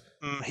podcast.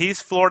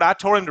 He's Florida. I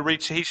told him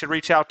he should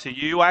reach out to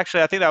you.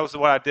 Actually, I think that was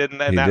what I did in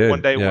that did,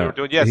 one day we were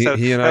doing. Yeah,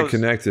 he and I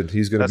connected.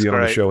 He's going to be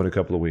on the show in a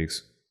couple of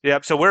weeks.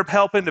 Yep. So we're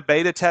helping to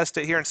beta test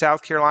it here in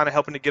South Carolina,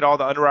 helping to get all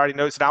the underwriting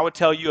notes. And I would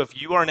tell you,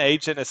 if you are an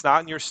agent that's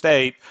not in your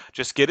state,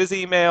 just get his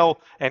email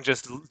and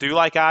just do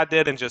like I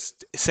did and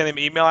just send him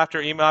email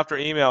after email after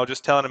email,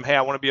 just telling him, hey,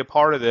 I want to be a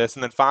part of this.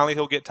 And then finally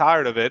he'll get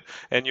tired of it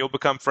and you'll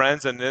become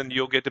friends, and then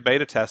you'll get to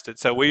beta test it.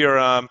 So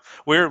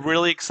we're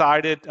really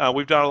excited.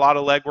 We've done a lot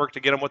of legwork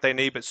to get them what they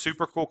need, but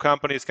super cool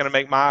company. It's going to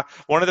make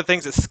one of the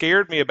things that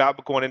scared me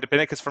about going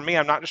independent, because for me,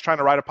 I'm not just trying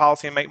to write a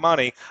policy and make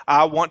money.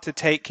 I want to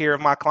take care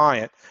of my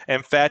client.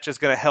 And fetch is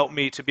going to help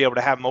me to be able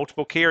to have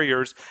multiple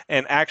carriers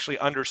and actually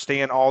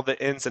understand all the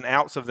ins and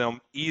outs of them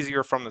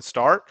easier from the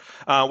start.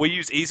 We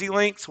use Easy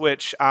Links,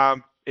 which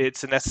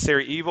it's a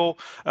necessary evil.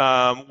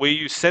 We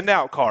use send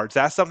out cards.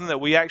 That's something that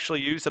we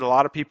actually use that a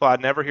lot of people I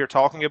never hear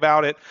talking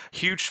about it.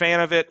 Huge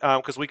fan of it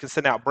because we can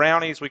send out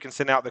brownies. We can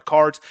send out the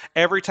cards.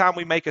 Every time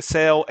we make a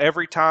sale,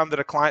 every time that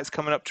a client's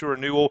coming up to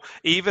renewal,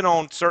 even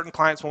on certain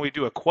clients when we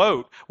do a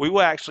quote, we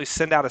will actually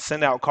send out a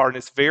send out card. And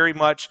it's very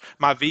much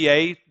my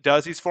VA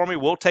does these for me.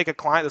 We'll take a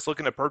client that's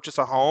looking to purchase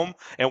a home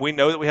and we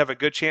know that we have a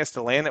good chance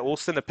to land it. We'll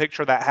send a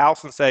picture of that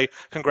house and say,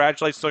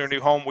 congratulations on your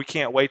new home. We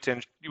can't wait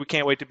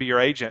to be your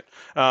agent.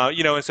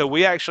 And so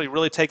we actually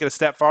really take it a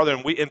step farther,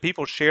 and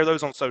people share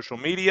those on social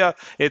media.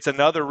 It's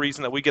another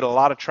reason that we get a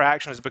lot of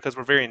traction is because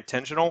we're very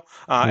intentional,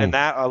 and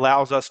that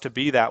allows us to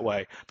be that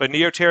way. But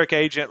Neoteric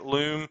Agent,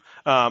 Loom,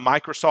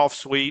 Microsoft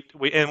Suite,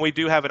 we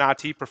do have an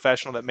IT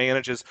professional that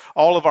manages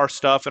all of our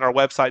stuff and our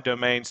website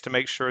domains to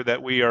make sure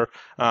that we are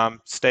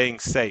staying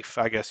safe,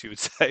 I guess you would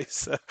say.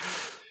 So.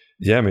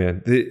 Yeah,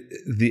 man.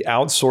 The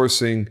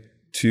outsourcing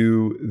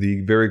to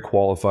the very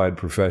qualified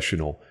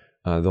professional,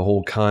 the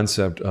whole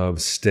concept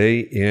of stay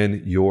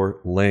in your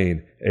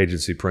lane,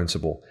 agency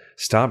principle.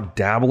 Stop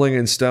dabbling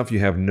in stuff you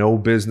have no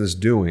business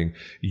doing.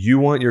 You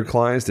want your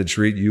clients to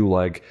treat you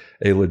like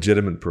a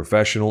legitimate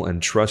professional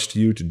and trust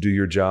you to do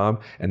your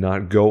job and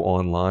not go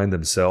online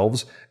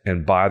themselves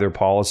and buy their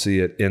policy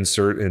at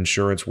insert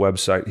insurance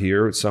website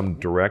here at some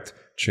direct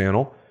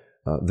channel.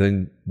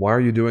 Then why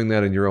are you doing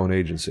that in your own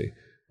agency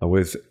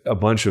with a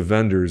bunch of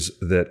vendors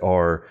that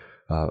are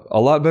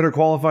a lot better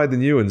qualified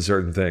than you in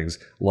certain things,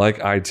 like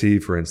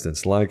IT, for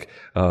instance, like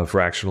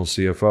fractional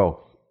CFO.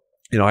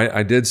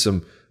 I did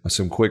some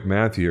quick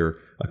math here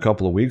a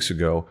couple of weeks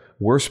ago.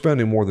 We're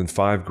spending more than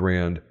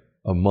 $5,000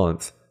 a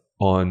month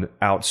on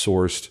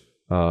outsourced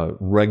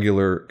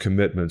regular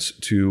commitments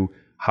to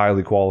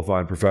highly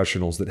qualified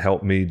professionals that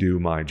help me do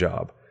my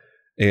job.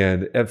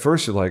 And at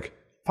first you're like,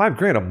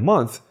 $5,000 a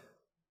month?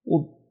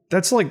 Well,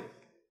 that's like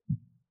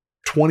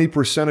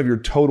 20% of your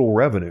total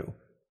revenue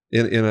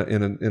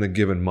in a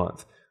given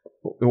month,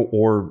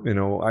 or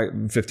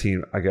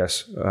 15, I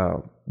guess.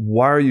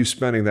 Why are you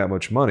spending that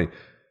much money?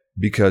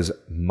 Because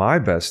my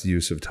best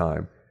use of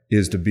time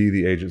is to be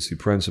the agency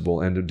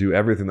principal and to do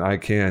everything I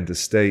can to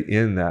stay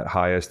in that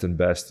highest and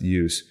best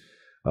use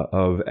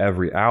of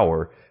every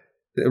hour.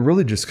 It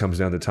really just comes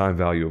down to time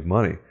value of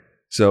money.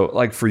 So,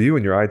 like for you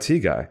and your IT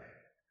guy,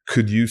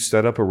 could you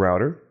set up a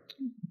router?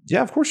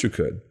 Yeah, of course you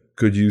could.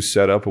 Could you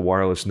set up a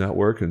wireless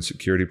network and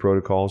security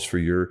protocols for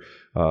your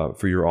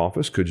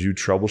office? Could you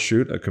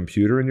troubleshoot a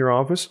computer in your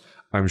office?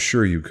 I'm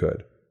sure you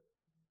could.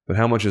 But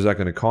how much is that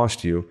going to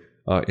cost you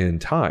in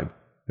time?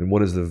 And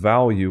what is the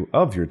value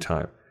of your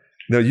time?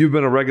 Now, you've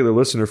been a regular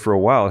listener for a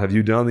while. Have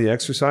you done the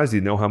exercise? Do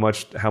you know how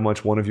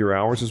much one of your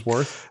hours is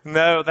worth?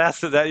 No,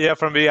 yeah.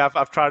 For me,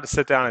 I've tried to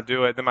sit down and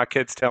do it. Then my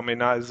kids tell me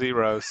not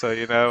zero. So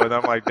and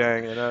I'm like,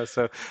 dang,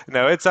 So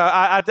no, it's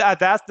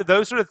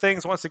those are the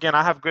things. Once again,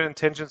 I have good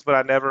intentions, but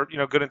I never,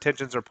 good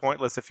intentions are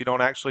pointless if you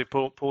don't actually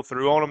pull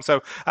through on them.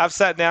 So I've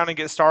sat down and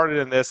get started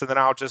in this, and then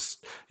I'll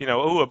just,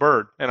 a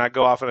bird, and I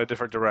go off in a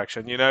different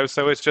direction.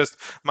 So it's just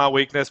my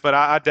weakness. But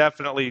I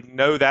definitely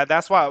know that.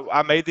 That's why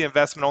I made the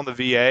investment on the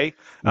VA.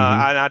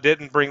 And I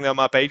didn't bring them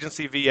up.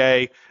 Agency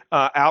VA,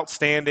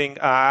 outstanding.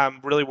 I'm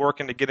really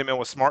working to get them in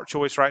with Smart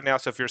Choice right now.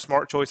 So if you're a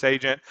Smart Choice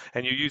agent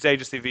and you use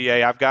Agency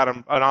VA, I've got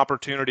an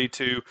opportunity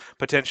to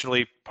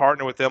potentially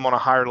partner with them on a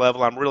higher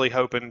level. I'm really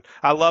hoping.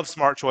 I love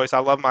Smart Choice. I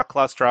love my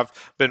cluster. I've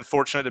been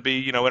fortunate to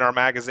be, in our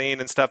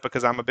magazine and stuff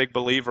because I'm a big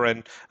believer,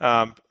 and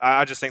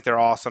I just think they're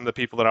awesome, the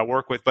people that I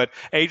work with. But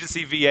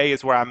Agency VA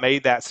is where I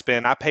made that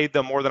spin. I paid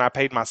them more than I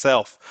paid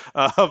myself.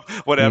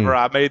 Whatever,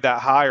 I made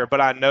that higher.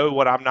 But I know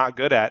what I'm not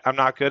good at. I'm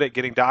not good at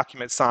getting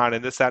documents signed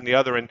and this, that, and the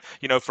other. And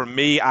for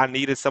me, I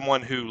needed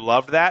someone who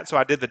loved that. So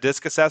I did the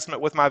DISC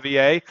assessment with my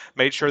VA,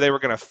 made sure they were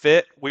going to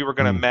fit, we were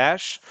going to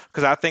mesh,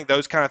 because I think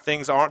those kind of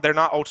things they're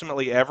not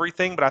ultimately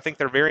everything, but I think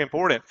they're very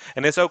important.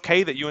 And it's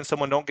okay that you and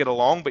someone don't get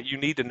along, but you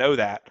need to know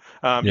that.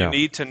 You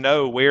need to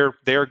know where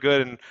they're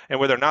good and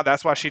where they're not.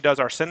 That's why she does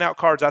our send out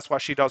cards. That's why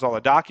she does all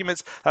the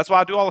documents. That's why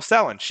I do all the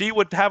selling. She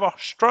would have a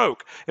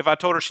stroke if I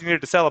told her she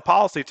needed to sell a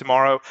policy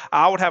tomorrow.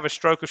 I would have a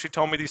stroke if she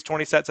told me these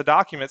 20 sets of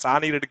documents I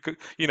needed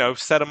to,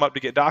 set them up to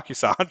get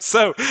DocuSign.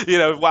 So,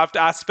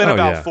 I spent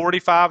about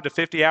 45 to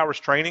 50 hours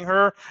training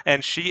her,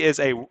 and she is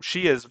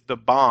the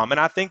bomb. And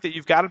I think that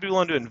you've got to be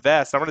willing to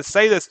invest. I'm going to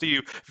say this to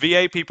you,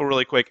 VA people,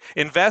 really quick.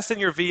 Invest in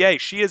your VA.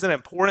 She is an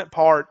important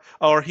part,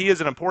 or he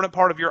is an important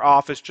part of your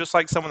office, just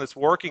like someone that's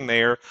working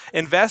there.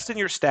 Invest in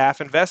your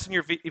staff. Invest in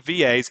your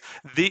VAs.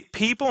 The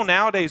people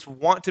nowadays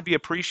want to be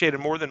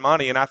appreciated more than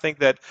money, and I think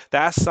that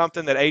that's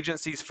something that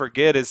agencies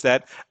forget, is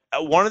that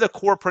one of the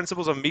core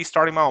principles of me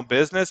starting my own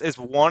business is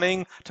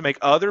wanting to make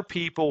other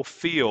people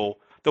feel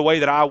the way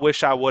that I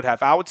wish I would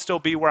have. I would still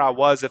be where I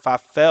was if I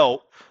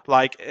felt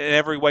like in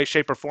every way,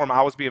 shape, or form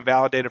I was being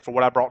validated for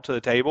what I brought to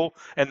the table.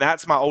 And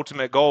that's my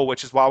ultimate goal,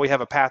 which is why we have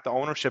a path to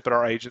ownership at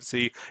our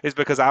agency, is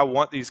because I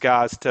want these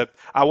guys to,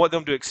 I want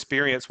them to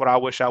experience what I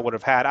wish I would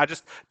have had. I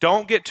just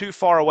don't get too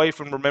far away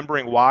from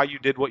remembering why you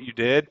did what you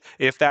did,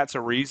 if that's a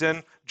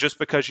reason, just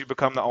because you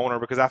become the owner,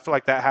 because I feel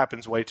like that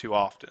happens way too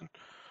often.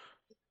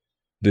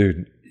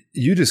 Dude,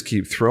 you just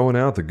keep throwing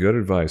out the good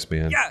advice,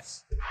 man.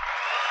 Yes.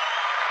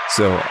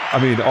 So, I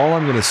mean, all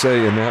I'm going to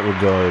say in that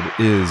regard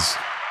is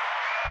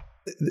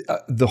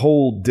the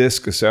whole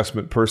DISC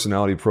assessment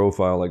personality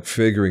profile, like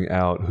figuring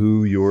out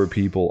who your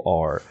people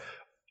are.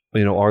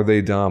 You know, are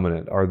they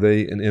dominant? Are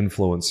they an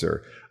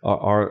influencer?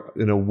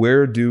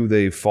 Where do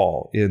they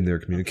fall in their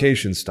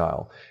communication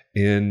style,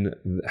 in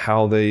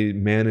how they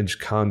manage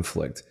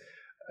conflict?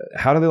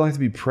 How do they like to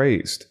be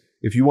praised?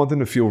 If you want them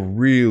to feel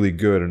really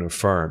good and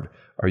affirmed,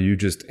 are you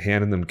just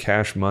handing them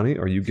cash money?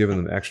 Are you giving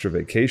them extra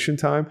vacation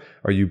time?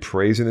 Are you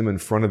praising them in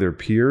front of their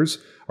peers?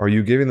 Are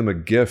you giving them a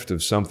gift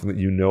of something that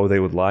you know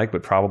they would like,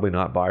 but probably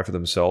not buy for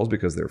themselves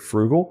because they're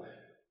frugal?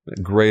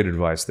 Great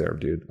advice there,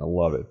 dude. I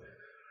love it.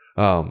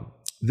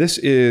 This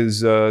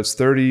is it's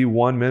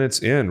 31 minutes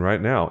in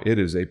right now. It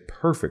is a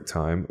perfect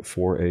time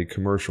for a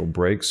commercial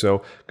break.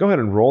 So go ahead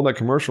and roll that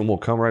commercial and we'll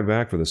come right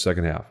back for the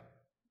second half.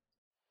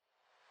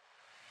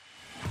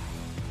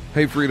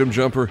 Hey, Freedom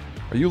Jumper.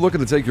 Are you looking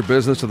to take your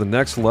business to the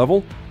next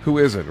level? Who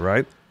isn't,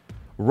 right?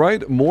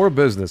 Write more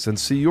business and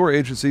see your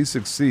agency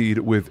succeed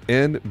with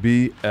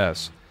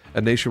NBS.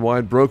 At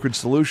Nationwide Brokerage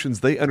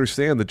Solutions, they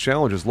understand the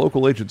challenges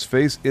local agents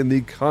face in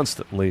the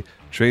constantly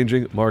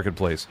changing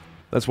marketplace.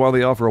 That's why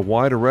they offer a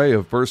wide array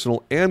of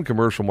personal and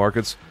commercial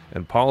markets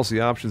and policy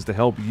options to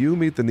help you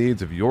meet the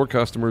needs of your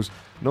customers,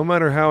 no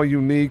matter how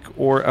unique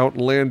or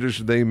outlandish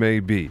they may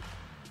be.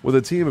 With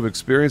a team of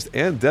experienced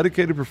and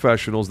dedicated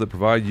professionals that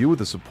provide you with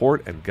the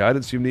support and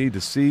guidance you need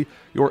to see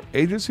your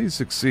agency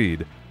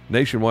succeed,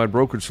 Nationwide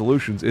Brokerage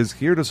Solutions is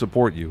here to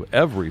support you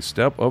every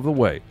step of the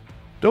way.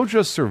 Don't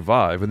just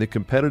survive in the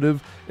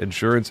competitive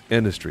insurance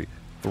industry.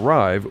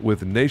 Thrive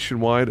with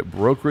Nationwide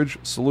Brokerage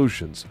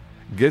Solutions.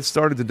 Get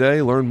started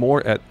today. Learn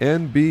more at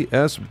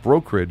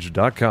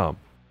nbsbrokerage.com.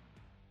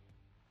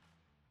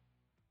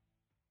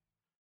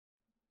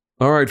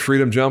 All right,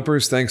 Freedom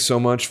Jumpers, thanks so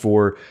much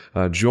for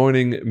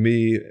joining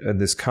me in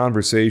this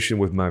conversation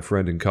with my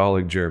friend and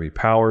colleague, Jeremy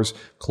Powers,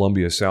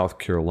 Columbia, South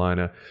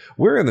Carolina.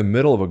 We're in the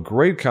middle of a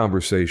great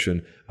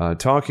conversation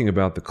talking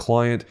about the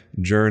client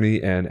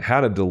journey and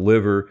how to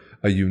deliver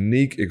a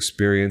unique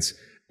experience.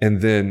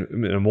 And then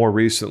more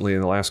recently, in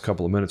the last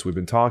couple of minutes, we've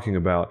been talking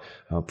about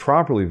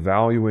properly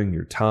valuing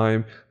your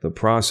time, the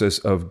process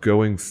of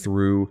going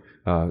through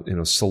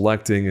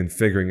selecting and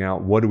figuring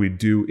out what do we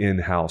do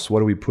in-house, what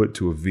do we put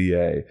to a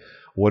VA,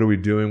 what are we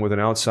doing with an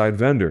outside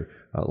vendor,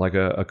 like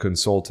a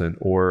consultant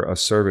or a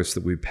service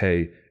that we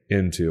pay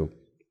into.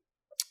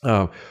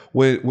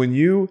 When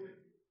you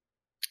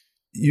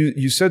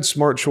said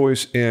Smart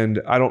Choice,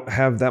 and I don't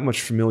have that much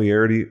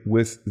familiarity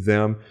with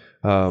them.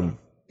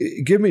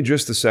 Give me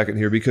just a second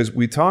here, because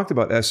we talked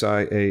about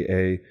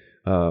SIAA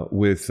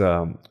with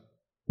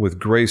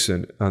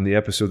Grayson on the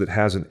episode that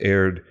hasn't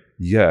aired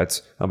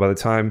yet. By the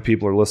time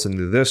people are listening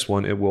to this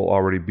one, it will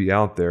already be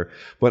out there.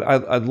 But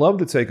I'd love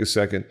to take a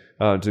second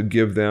to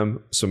give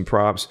them some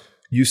props.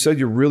 You said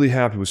you're really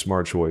happy with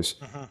Smart Choice.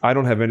 Uh-huh. I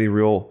don't have any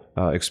real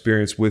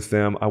experience with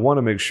them. I want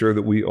to make sure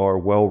that we are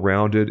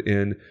well-rounded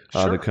in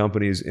the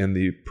companies and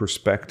the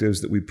perspectives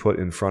that we put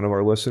in front of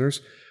our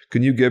listeners.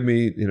 Can you give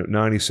me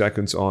 90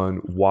 seconds on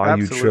why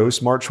Absolutely. You chose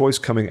Smart Choice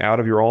coming out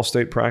of your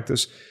Allstate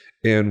practice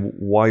and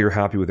why you're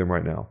happy with them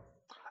right now?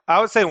 I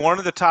would say one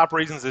of the top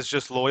reasons is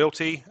just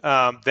loyalty.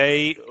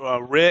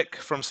 Rick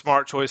from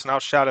Smart Choice, and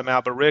I'll shout him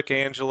out, but Rick,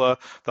 Angela,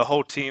 the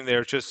whole team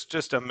there,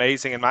 just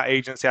amazing. And my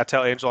agency, I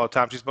tell Angela all the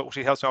time,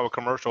 she helps me out with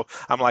commercial.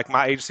 I'm like,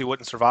 my agency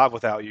wouldn't survive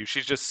without you.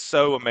 She's just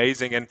so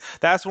amazing. And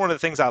that's one of the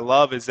things I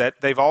love, is that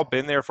they've all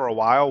been there for a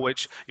while,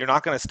 which you're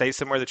not going to stay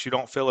somewhere that you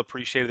don't feel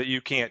appreciated, that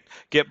you can't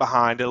get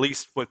behind, at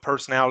least with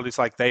personalities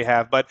like they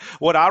have. But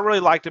what I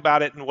really liked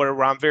about it, and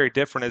where I'm very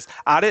different, is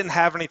I didn't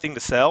have anything to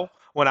sell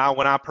when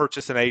I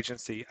purchased an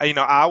agency.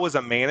 I was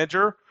a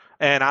manager,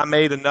 and I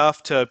made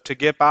enough to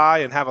get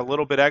by and have a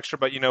little bit extra.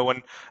 But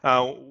when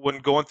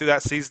going through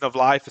that season of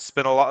life, it's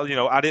been a lot.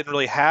 I didn't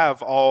really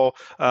have all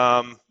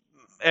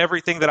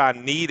everything that I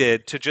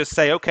needed to just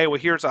say, okay, well,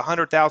 here's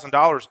 $100,000,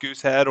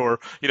 Goosehead, or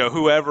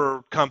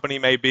whoever company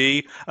may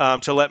be,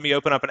 to let me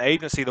open up an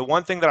agency. The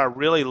one thing that I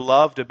really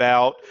loved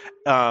about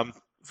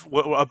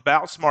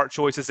Smart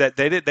Choice is that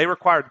they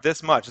required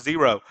this much,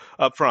 zero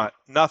up front,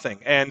 nothing.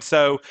 And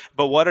so,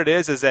 but what it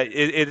is that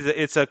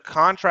it's a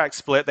contract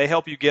split. They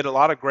help you get a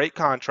lot of great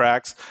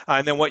contracts,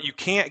 and then what you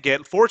can't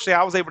get, fortunately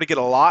I was able to get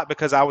a lot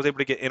because I was able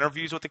to get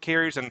interviews with the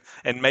carriers and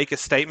make a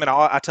statement.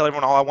 I tell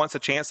everyone all I want is a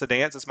chance to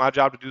dance. It's my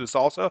job to do the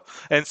salsa.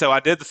 And so I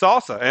did the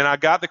salsa, and I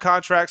got the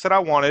contracts that I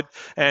wanted,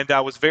 and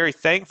I was very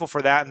thankful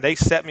for that, and they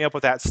set me up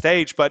with that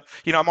stage. But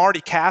I'm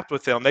already capped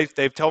with them.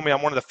 They've told me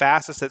I'm one of the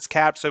fastest that's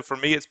capped, so for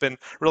me it's been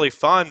really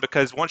fun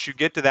because once you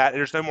get to that,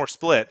 there's no more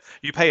split.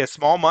 You pay a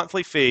small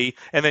monthly fee,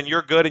 and then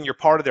you're good, and you're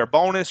part of their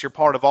bonus. You're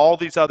part of all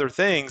these other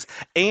things,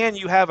 and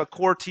you have a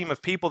core team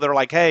of people that are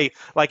like, hey,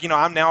 like,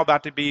 I'm now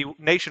about to be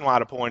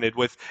nationwide appointed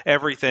with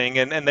everything,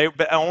 and they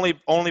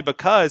only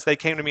because they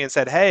came to me and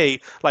said, hey,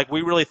 like,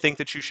 we really think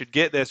that you should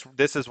get this.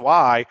 This is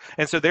why,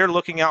 and so they're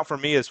looking out for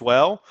me as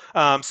well.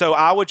 So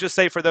I would just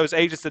say for those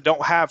agents that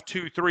don't have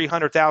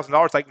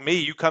 $200,000-$300,000 like me,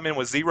 you come in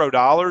with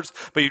 $0,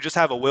 but you just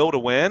have a will to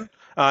win.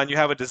 And you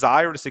have a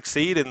desire to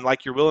succeed and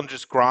like you're willing to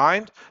just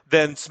grind,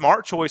 then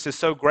Smart Choice is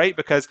so great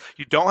because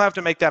you don't have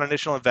to make that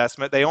initial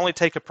investment. They only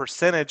take a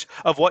percentage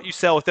of what you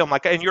sell with them,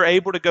 and you're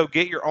able to go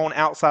get your own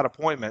outside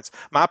appointments.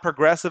 My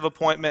Progressive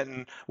appointment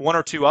and one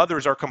or two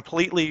others are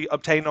completely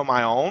obtained on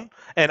my own,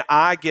 and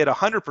I get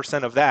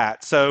 100% of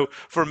that. So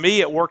for me,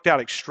 it worked out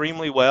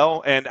extremely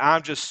well, and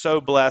I'm just so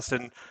blessed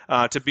and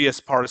to be a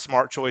part of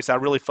Smart Choice. I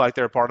really feel like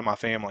they're a part of my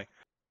family.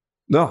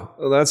 No,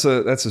 that's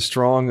a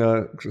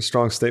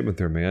strong statement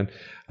there, man.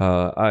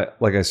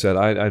 Like I said,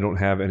 I don't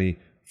have any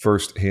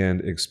firsthand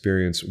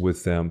experience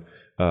with them,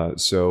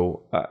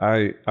 so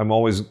I'm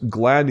always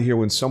glad to hear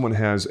when someone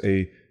has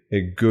a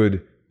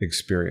good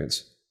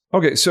experience.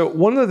 Okay, so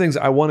one of the things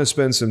I want to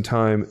spend some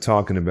time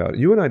talking about,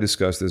 you and I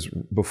discussed this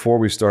before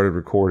we started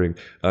recording,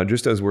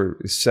 just as we're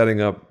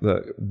setting up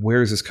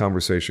where is this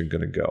conversation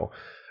going to go,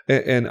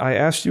 and I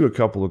asked you a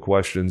couple of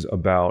questions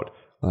about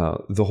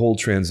the whole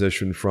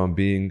transition from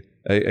being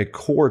a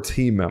core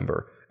team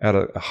member at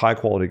a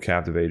high-quality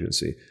captive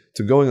agency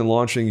to going and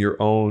launching your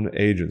own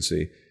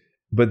agency,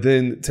 but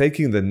then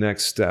taking the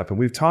next step. And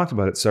we've talked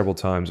about it several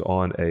times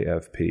on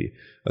AFP,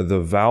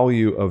 the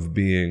value of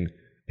being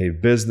a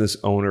business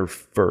owner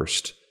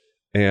first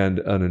and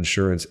an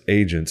insurance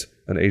agent,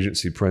 an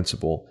agency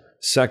principal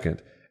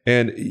second.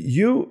 And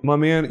you, my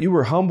man, you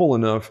were humble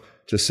enough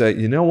to say,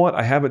 you know what,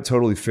 I haven't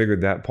totally figured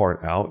that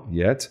part out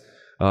yet.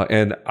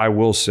 And I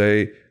will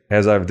say,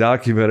 as I've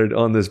documented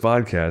on this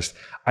podcast,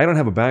 I don't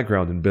have a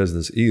background in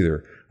business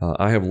either.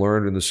 I have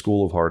learned in the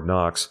School of Hard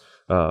Knocks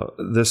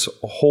this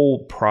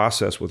whole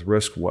process with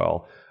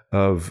Riskwell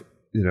of,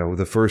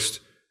 the first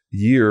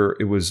year,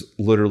 it was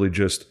literally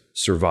just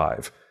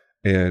survive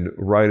and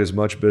write as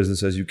much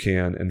business as you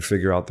can and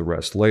figure out the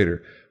rest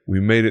later.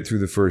 We made it through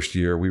the first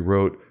year. We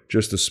wrote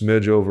just a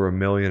smidge over $1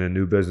 million in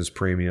new business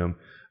premium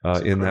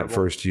in that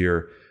first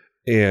year.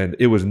 And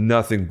it was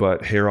nothing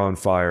but hair on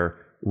fire.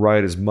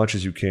 Write as much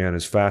as you can,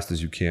 as fast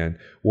as you can.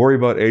 Worry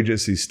about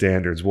agency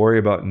standards. Worry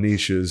about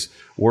niches.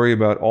 Worry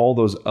about all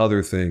those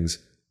other things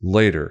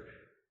later.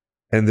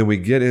 And then we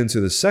get into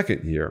the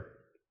second year,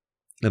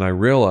 and I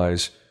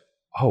realize,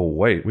 oh,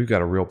 wait, we've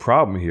got a real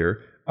problem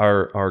here.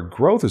 Our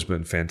growth has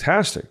been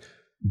fantastic,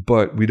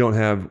 but we don't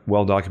have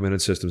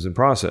well-documented systems and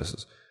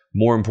processes.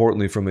 More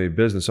importantly, from a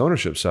business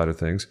ownership side of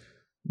things,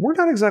 we're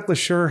not exactly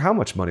sure how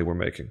much money we're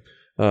making.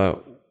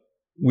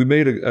 We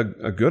made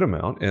a good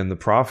amount, and the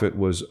profit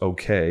was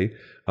okay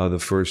the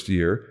first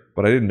year,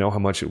 but I didn't know how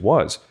much it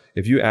was.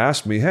 If you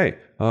asked me, hey,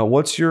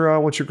 what's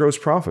your gross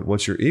profit?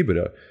 What's your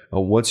EBITDA?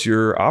 What's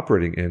your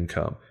operating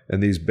income?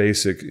 And these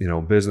basic,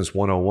 business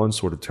 101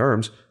 sort of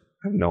terms,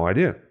 I have no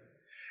idea.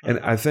 And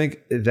I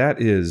think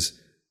that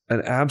is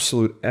an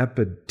absolute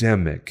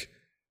epidemic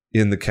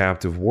in the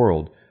captive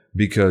world,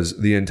 because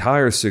the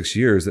entire 6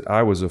 years that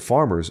I was a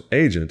farmer's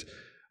agent,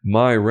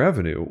 my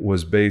revenue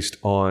was based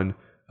on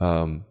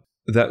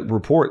that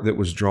report that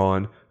was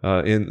drawn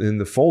in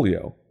the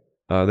folio.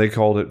 They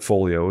called it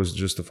folio. It was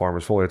just the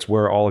farmer's folio. It's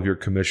where all of your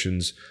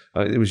commissions,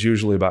 it was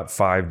usually about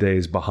 5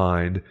 days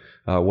behind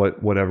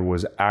whatever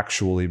was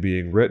actually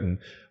being written,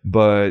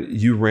 but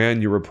you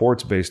ran your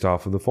reports based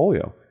off of the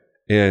folio.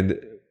 And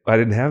I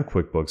didn't have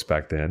QuickBooks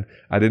back then.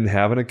 I didn't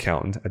have an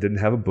accountant. I didn't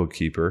have a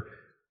bookkeeper.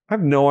 I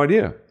have no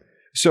idea.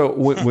 So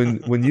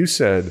when you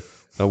said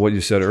what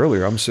you said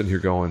earlier, I'm sitting here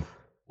going,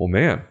 well,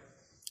 man,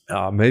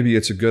 maybe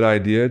it's a good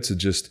idea to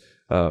just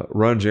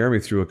run Jeremy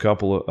through a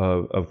couple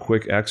of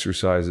quick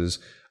exercises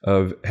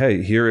of,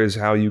 hey, here is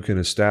how you can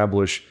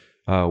establish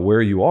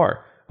where you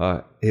are.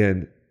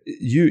 And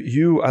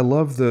I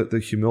love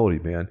the humility,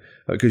 man,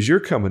 because you're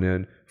coming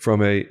in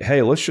from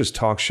hey, let's just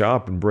talk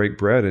shop and break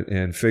bread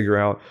and figure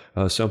out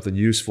something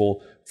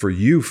useful for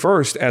you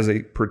first as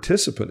a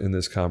participant in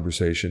this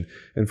conversation,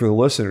 and for the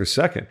listener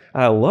second.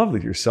 I love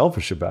that you're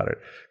selfish about it,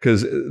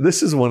 because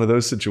this is one of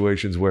those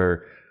situations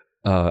where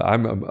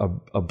I'm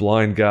a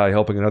blind guy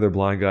helping another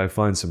blind guy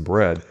find some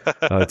bread,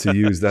 to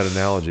use that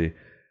analogy.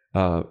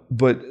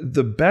 But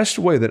the best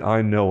way that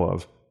I know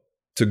of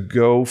to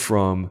go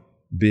from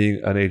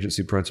being an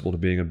agency principal to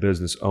being a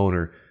business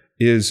owner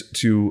is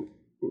to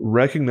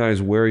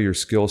recognize where your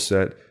skill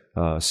set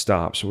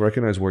stops,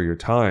 recognize where your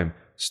time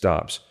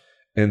stops,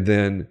 and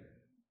then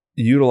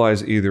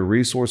utilize either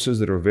resources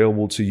that are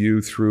available to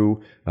you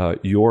through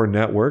your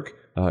network.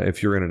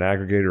 If you're in an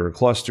aggregator or a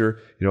cluster,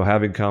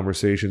 having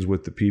conversations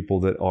with the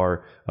people that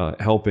are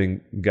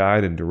helping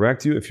guide and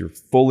direct you. If you're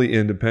fully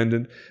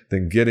independent,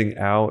 then getting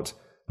out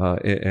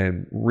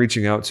and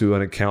reaching out to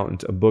an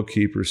accountant, a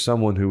bookkeeper,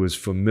 someone who is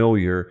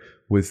familiar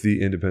with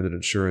the independent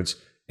insurance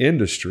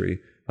industry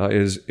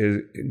is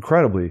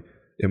incredibly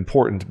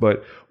important.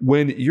 But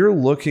when you're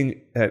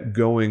looking at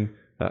going,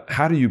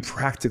 how do you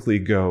practically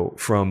go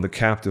from the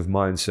captive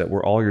mindset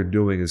where all you're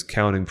doing is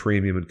counting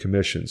premium and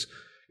commissions?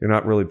 You're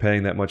not really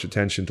paying that much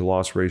attention to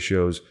loss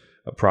ratios,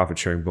 profit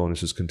sharing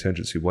bonuses,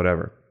 contingency,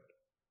 whatever.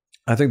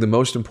 I think the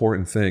most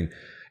important thing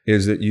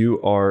is that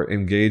you are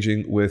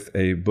engaging with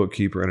a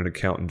bookkeeper and an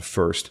accountant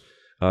first,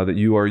 that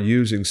you are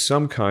using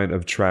some kind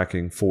of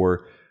tracking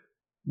for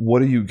what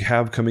do you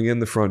have coming in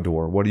the front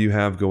door, what do you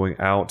have going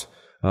out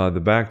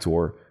the back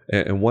door,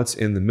 and what's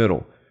in the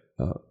middle.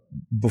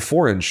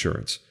 Before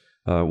insurance,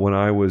 when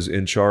I was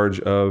in charge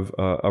of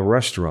a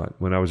restaurant,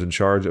 when I was in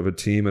charge of a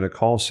team in a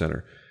call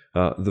center,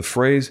 the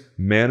phrase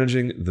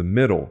managing the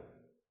middle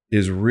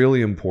is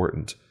really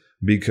important,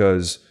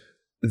 because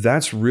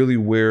that's really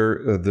where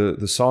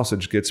the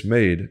sausage gets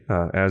made,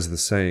 as the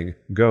saying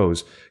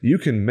goes. You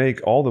can make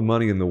all the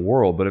money in the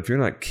world, but if you're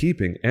not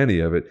keeping any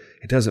of it,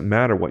 it doesn't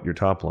matter what your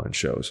top line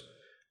shows.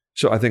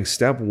 So I think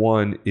step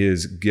one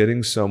is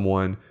getting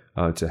someone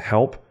to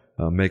help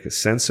make a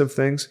sense of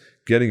things,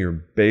 getting your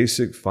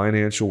basic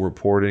financial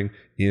reporting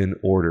in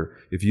order.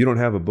 If you don't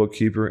have a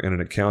bookkeeper and an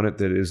accountant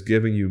that is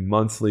giving you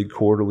monthly,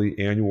 quarterly,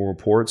 annual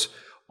reports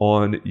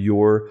on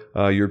your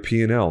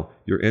P&L,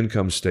 your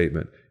income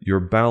statement, your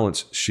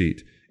balance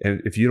sheet,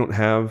 and if you don't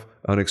have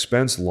an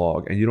expense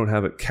log and you don't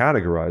have it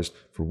categorized,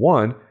 for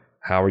one,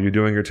 how are you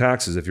doing your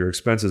taxes if your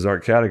expenses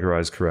aren't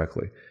categorized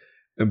correctly?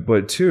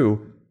 But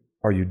two,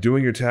 are you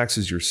doing your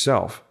taxes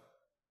yourself?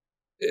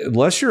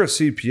 Unless you're a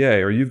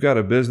CPA or you've got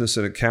a business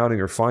and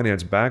accounting or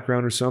finance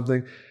background or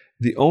something,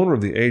 the owner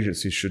of the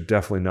agency should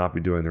definitely not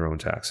be doing their own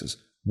taxes.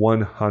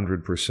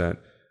 100%.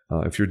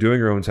 If you're doing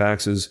your own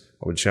taxes,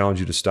 I would challenge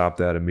you to stop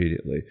that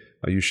immediately.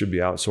 You should be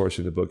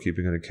outsourcing the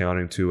bookkeeping and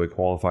accounting to a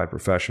qualified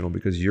professional,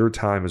 because your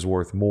time is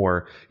worth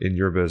more in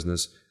your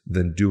business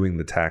than doing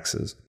the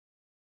taxes.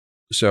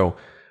 So,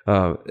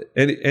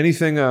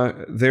 anything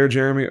there,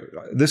 Jeremy?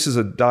 This is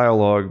a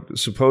dialogue,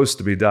 supposed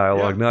to be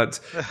dialogue, not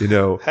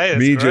Hey,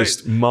 me great.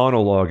 just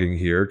monologuing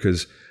here,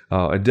 because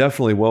I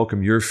definitely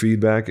welcome your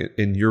feedback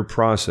in your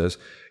process.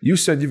 You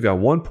said you've got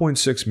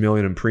 $1.6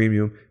 million in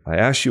premium. I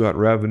asked you about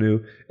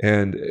revenue,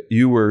 and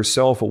you were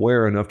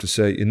self-aware enough to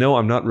say,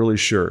 I'm not really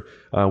sure.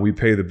 We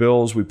pay the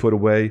bills. We put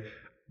away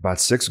about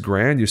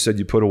 $6,000. You said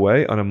you put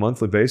away on a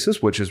monthly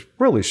basis, which is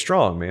really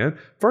strong, man.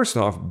 First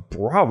off,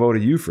 bravo to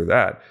you for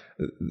that.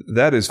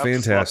 That is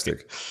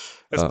fantastic.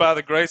 It's by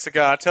the grace of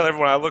God. I tell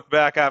everyone, I look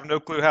back, I have no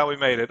clue how we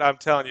made it. I'm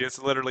telling you, it's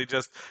literally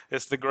just,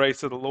 it's the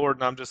grace of the Lord,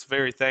 and I'm just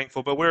very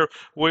thankful. But we're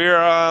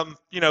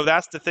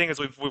that's the thing, is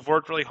we've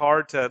worked really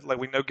hard to,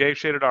 we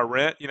negotiated our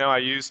rent.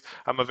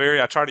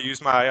 I try to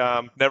use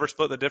my never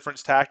split the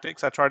difference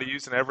tactics. I try to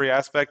use in every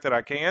aspect that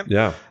I can.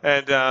 Yeah.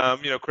 And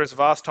Chris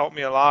Voss taught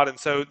me a lot. And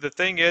so the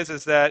thing is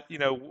that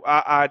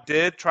I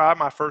did try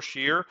my first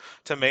year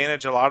to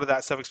manage a lot of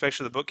that stuff,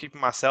 especially the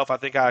bookkeeping myself. I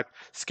think I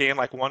scanned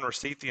one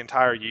receipt the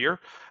entire year.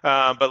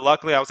 But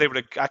luckily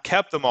I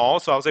kept them all,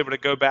 so I was able to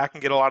go back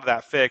and get a lot of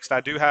that fixed.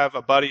 I do have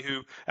a buddy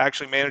who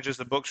actually manages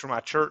the books for my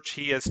church.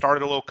 He has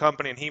started a little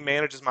company, and he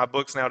manages my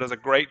books now, does a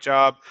great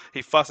job.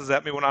 He fusses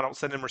at me when I don't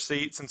send him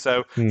receipts, and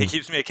so he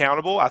keeps me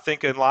accountable. I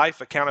think in life,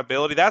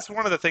 accountability, that's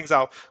one of the things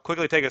I'll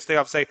quickly take a step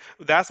off and say,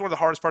 that's one of the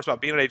hardest parts about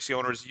being an agency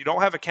owner, is you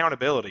don't have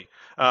accountability.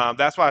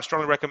 That's why I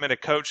strongly recommend a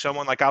coach,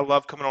 someone I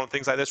love coming on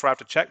things like this where I have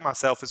to check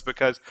myself, is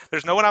because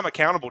there's no one I'm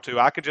accountable to.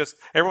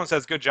 Everyone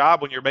says good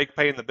job when you're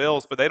paying the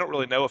bills, but they don't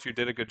really know if you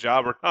did a good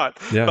job or not.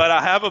 Yeah. But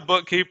I have a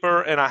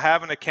bookkeeper and I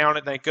have an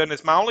accountant, thank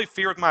goodness. My only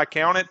fear with my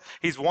accountant,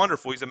 he's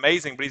wonderful, he's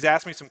amazing, but he's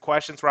asked me some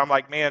questions where I'm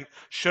like, man,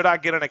 should I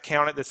get an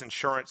accountant that's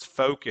insurance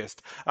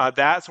focused?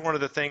 That's one of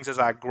the things, as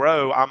I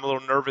grow, I'm a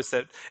little nervous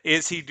that,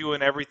 is he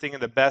doing everything in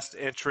the best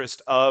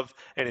interest of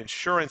an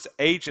insurance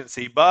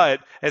agency?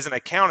 But as an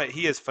accountant,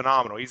 he is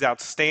phenomenal. He's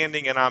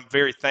outstanding, and I'm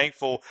very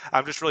thankful.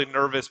 I'm just really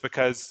nervous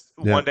because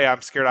one day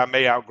I'm scared I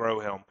may outgrow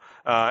him.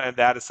 And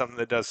that is something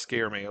that does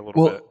scare me a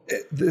little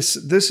bit. This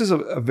is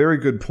a very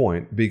good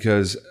point,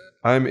 because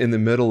I'm in the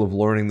middle of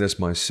learning this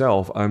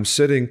myself. I'm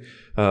sitting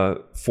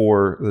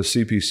for the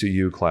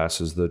CPCU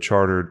classes, the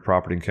Chartered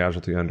Property and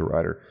Casualty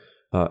Underwriter,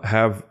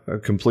 have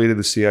completed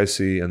the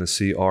CIC and the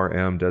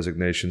CRM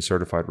designation,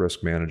 Certified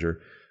Risk Manager.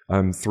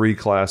 I'm 3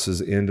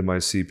 classes into my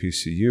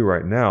CPCU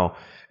right now.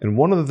 And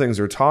one of the things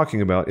they're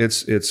talking about,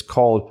 it's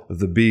called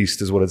the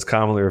Beast, is what it's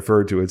commonly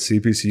referred to. It's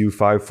CPCU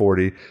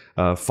 540,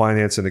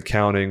 Finance and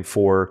Accounting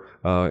for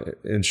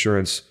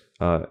Insurance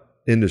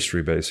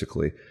Industry,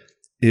 basically.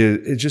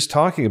 It's just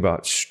talking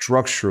about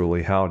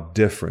structurally how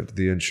different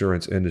the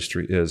insurance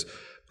industry is,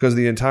 because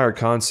the entire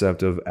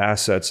concept of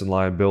assets and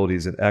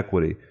liabilities and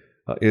equity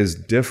is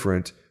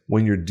different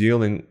when you're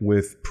dealing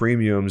with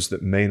premiums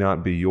that may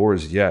not be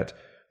yours yet.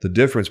 The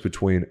difference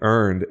between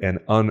earned and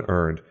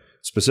unearned,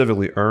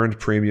 specifically earned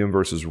premium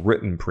versus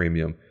written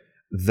premium,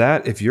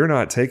 that if you're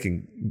not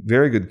taking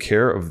very good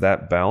care of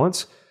that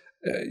balance,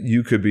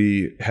 you could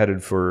be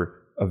headed for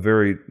a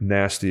very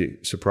nasty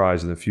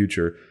surprise in the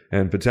future,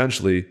 and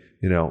potentially,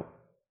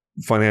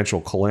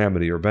 financial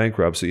calamity or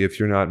bankruptcy if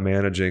you're not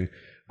managing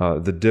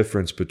the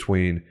difference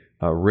between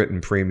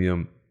written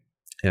premium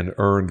and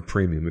earned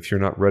premium, if you're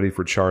not ready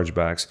for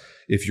chargebacks,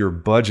 if you're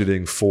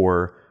budgeting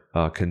for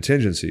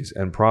contingencies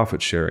and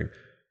profit sharing,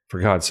 for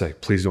God's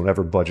sake, please don't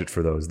ever budget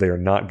for those. They are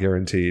not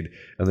guaranteed,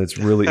 and it's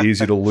really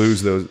easy to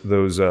lose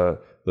those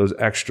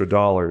extra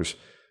dollars.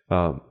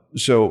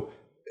 So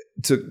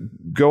to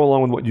go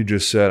along with what you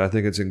just said, I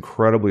think it's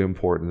incredibly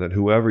important that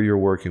whoever you're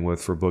working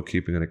with for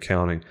bookkeeping and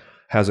accounting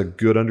has a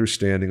good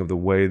understanding of the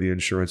way the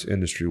insurance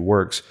industry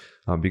works,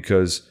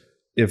 because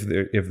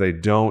if they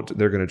don't,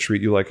 they're going to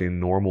treat you like a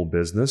normal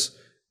business,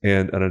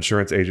 and an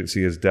insurance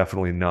agency is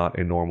definitely not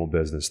a normal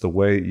business. The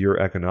way your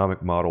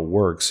economic model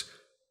works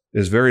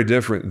is very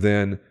different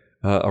than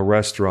a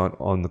restaurant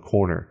on the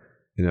corner.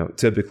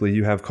 Typically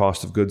you have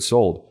cost of goods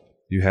sold.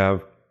 You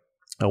have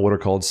what are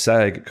called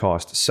SAG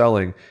costs,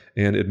 selling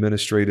and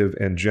administrative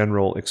and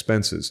general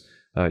expenses.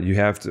 You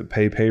have to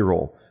pay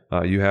payroll.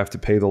 You have to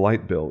pay the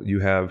light bill. You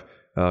have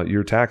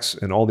your tax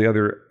and all the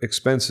other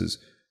expenses.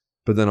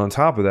 But then on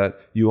top of that,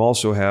 you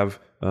also have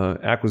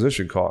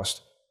acquisition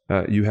cost.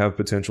 You have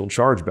potential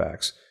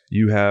chargebacks.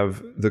 You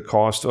have the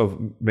cost of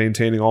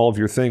maintaining all of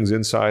your things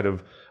inside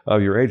of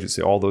your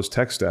agency, all those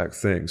tech stack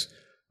things.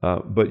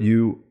 But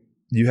you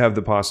have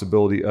the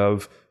possibility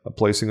of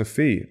placing a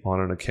fee on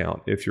an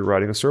account if you're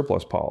writing a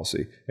surplus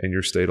policy and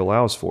your state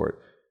allows for it.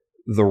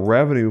 The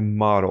revenue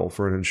model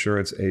for an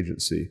insurance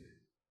agency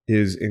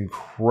is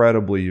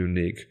incredibly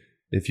unique.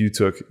 If you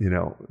took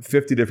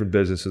 50 different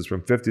businesses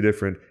from 50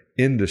 different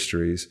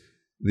industries,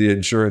 the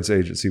insurance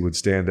agency would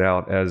stand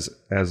out as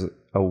an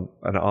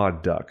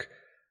odd duck,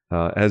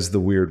 as the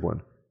weird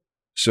one.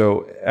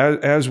 So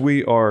as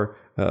we are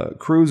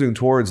cruising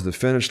towards the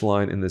finish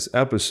line in this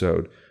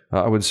episode,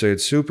 I would say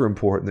it's super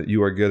important that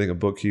you are getting a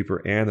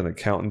bookkeeper and an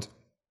accountant,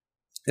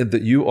 and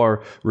that you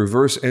are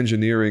reverse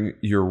engineering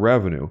your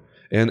revenue.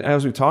 And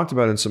as we talked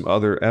about in some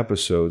other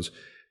episodes,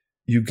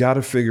 you got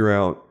to figure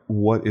out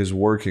what is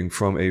working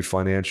from a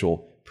financial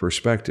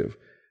perspective.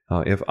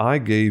 If I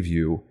gave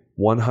you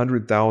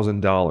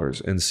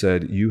 $100,000 and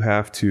said you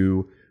have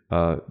to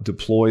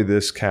deploy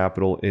this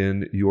capital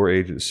in your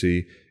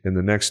agency in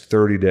the next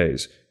 30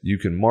 days, you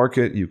can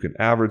market, you can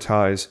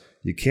advertise,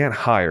 you can't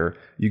hire,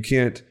 you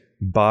can't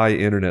buy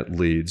internet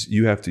leads.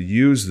 You have to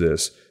use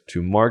this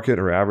to market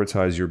or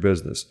advertise your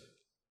business.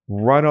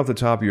 Right off the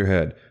top of your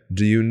head,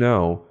 do you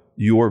know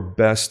your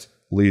best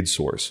lead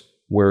source,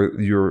 where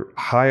your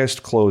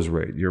highest close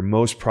rate, your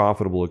most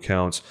profitable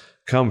accounts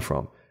come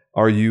from?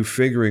 Are you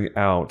figuring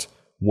out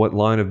what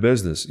line of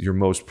business you're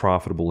most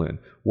profitable in?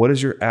 What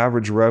is your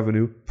average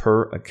revenue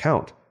per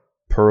account,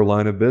 per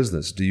line of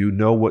business? Do you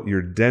know what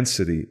your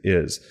density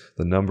is,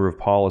 the number of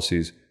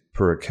policies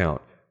per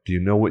account? Do you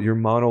know what your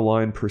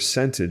monoline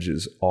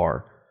percentages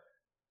are?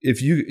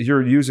 If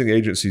you're using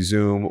Agency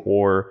Zoom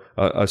or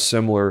a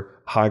similar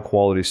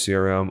high-quality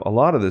CRM, a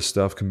lot of this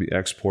stuff can be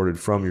exported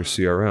from your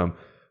CRM.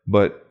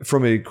 But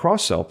from a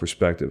cross-sell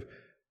perspective,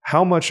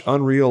 how much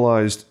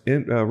unrealized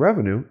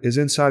revenue is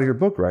inside of your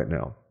book right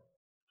now?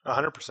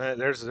 100%.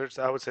 There's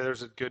I would say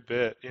there's a good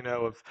bit,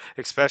 of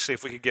especially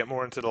if we could get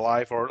more into the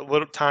life or a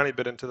little tiny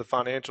bit into the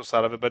financial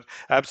side of it. But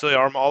absolutely,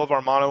 all of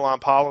our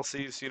monoline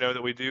policies,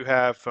 that we do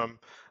have from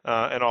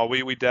and all,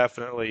 we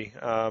definitely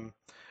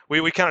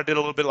we kind of did a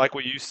little bit like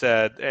what you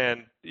said,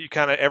 and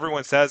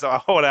everyone says,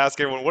 I would ask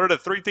everyone, what are the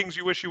 3 things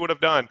you wish you would have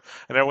done?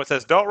 And everyone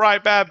says, don't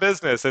write bad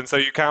business. And so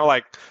you kind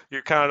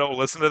of don't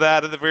listen to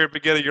that at the very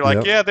beginning. You're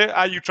like,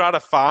 you try to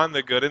find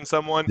the good in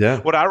someone. Yeah.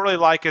 What I really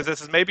like is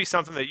this is maybe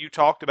something that you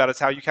talked about, is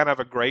how you kind of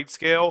have a grade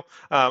scale.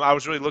 I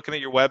was really looking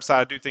at your website.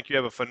 I do think you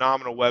have a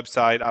phenomenal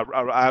website.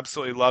 I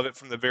absolutely love it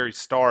from the very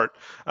start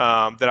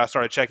that I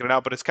started checking it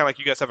out. But it's kind of like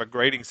you guys have a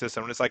grading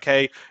system. And it's like,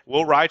 hey,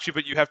 we'll write you,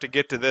 but you have to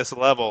get to this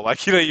level.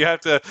 Like, you have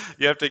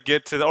to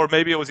get to, or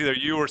maybe it was either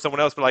you or someone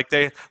else, but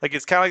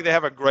it's kind of like they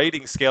have a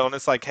grading scale, and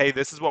it's like, hey,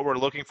 this is what we're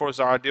looking for as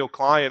our ideal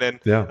client, and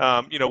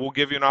we'll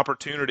give you an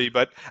opportunity.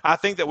 But I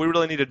think that we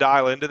really need to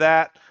dial into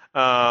that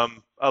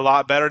a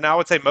lot better. Now, I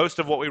would say most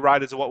of what we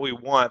write is what we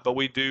want, but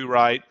we do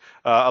write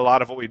a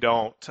lot of what we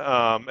don't.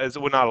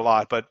 Not a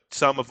lot, but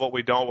some of what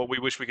we don't, what we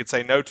wish we could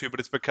say no to. But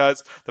it's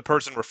because the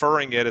person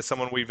referring it is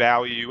someone we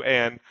value,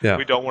 and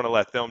we don't want to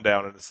let them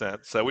down in a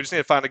sense. So we just need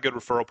to find a good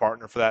referral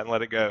partner for that and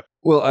let it go.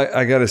 Well,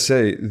 I got to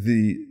say,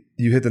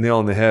 you hit the nail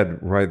on the head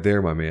right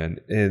there, my man.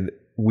 And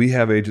we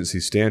have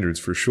agency standards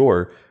for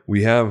sure.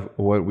 We have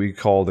what we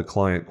call the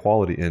Client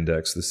Quality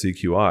Index, the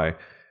CQI,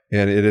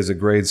 and it is a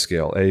grade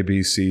scale, A,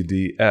 B, C,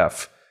 D,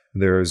 F.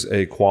 There's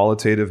a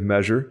qualitative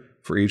measure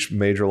for each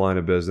major line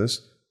of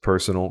business: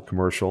 personal,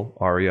 commercial,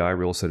 REI,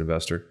 real estate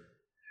investor.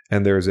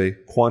 And there's a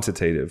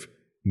quantitative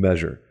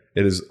measure.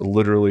 It is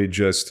literally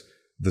just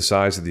the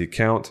size of the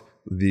account,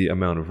 the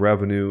amount of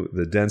revenue,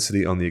 the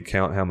density on the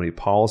account, how many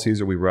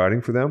policies are we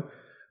writing for them.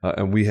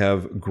 And we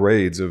have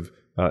grades of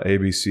A,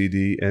 B, C,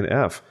 D, and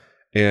F.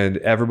 And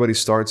everybody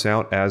starts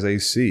out as a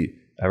C.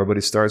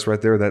 Everybody starts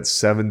right there, that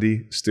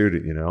 70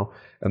 student,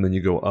 and then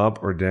you go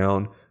up or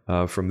down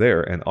from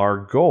there. And our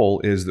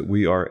goal is that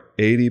we are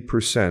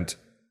 80%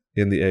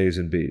 in the A's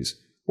and B's.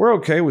 We're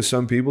okay with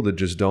some people that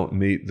just don't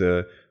meet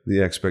the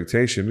the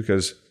expectation,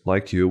 because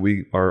like you,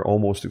 we are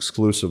almost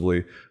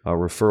exclusively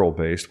referral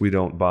based. We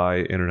don't buy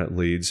internet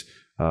leads.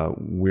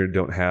 We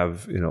don't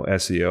have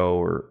SEO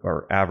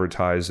or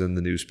advertise in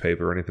the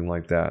newspaper or anything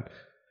like that.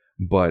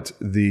 But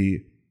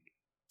the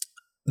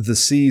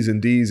C's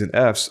and D's and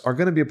F's are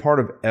going to be a part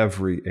of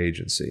every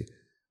agency.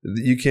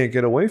 You can't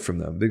get away from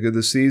them because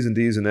the C's and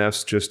D's and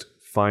F's just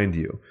find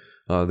you.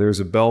 There's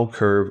a bell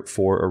curve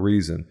for a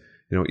reason.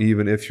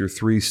 Even if you're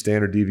 3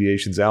 standard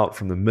deviations out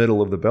from the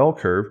middle of the bell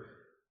curve,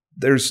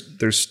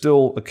 there's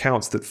still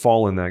accounts that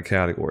fall in that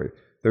category.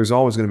 There's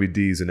always going to be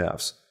D's and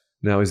F's.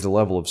 Now, is the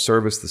level of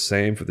service the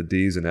same for the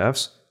D's and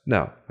F's?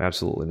 No,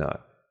 absolutely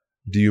not.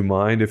 Do you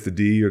mind if the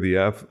D or the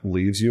F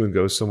leaves you and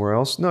goes somewhere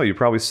else? No, you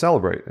probably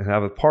celebrate and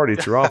have a party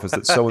at your office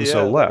that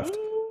so-and-so left.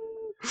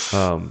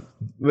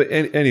 But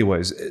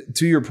anyways,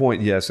 to your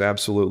point, yes,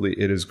 absolutely.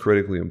 It is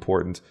critically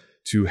important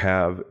to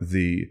have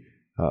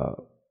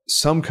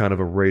some kind of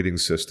a rating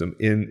system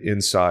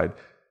inside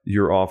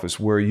your office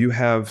where you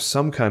have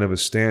some kind of a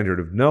standard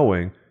of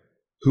knowing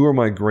who are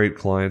my great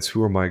clients,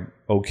 who are my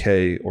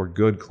okay or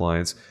good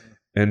clients,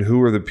 and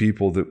who are the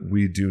people that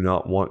we do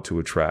not want to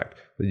attract.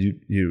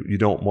 You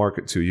don't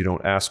market to, you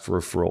don't ask for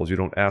referrals, you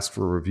don't ask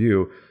for a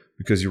review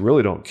because you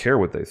really don't care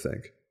what they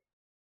think.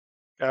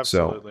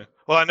 Absolutely.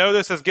 Well, I know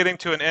this is getting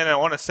to an end. I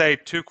want to say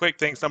 2 quick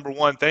things. Number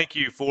one, thank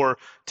you for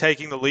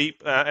taking the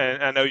leap.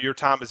 And I know your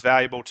time is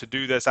valuable to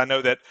do this. I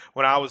know that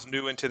when I was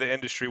new into the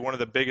industry, one of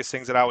the biggest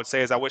things that I would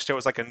say is I wish there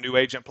was like a new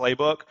agent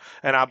playbook.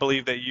 And I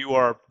believe that you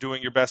are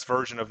doing your best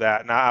version of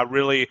that. And I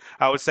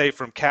would say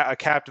from a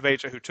captive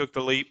agent who took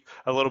the leap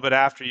a little bit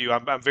after you,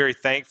 I'm very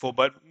thankful,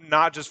 but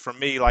not just for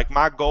me. Like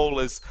my goal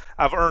is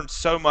I've earned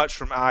so much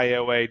from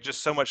IOA,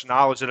 just so much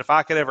knowledge that if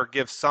I could ever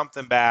give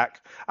something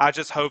back, I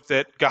just hope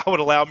that God would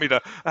allow me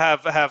to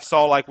have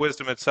Saul-like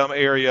wisdom in some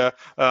area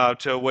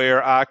to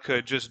where I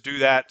could just do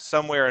that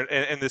somewhere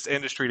in this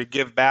industry to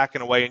give back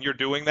in a way. And you're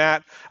doing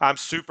that. I'm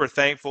super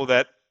thankful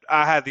that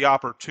I had the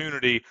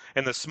opportunity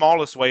in the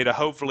smallest way to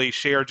hopefully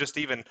share just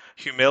even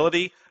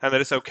humility and that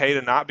it's okay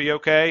to not be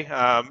okay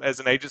as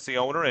an agency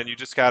owner, and you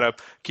just got to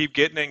keep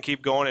getting it and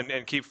keep going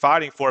and keep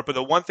fighting for it. But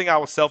the one thing I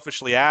will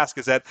selfishly ask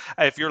is that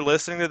if you're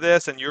listening to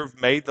this and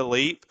you've made the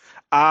leap,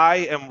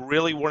 I am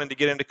really wanting to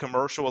get into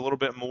commercial a little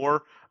bit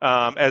more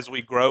as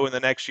we grow in the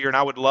next year. And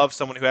I would love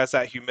someone who has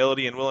that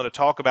humility and willing to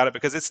talk about it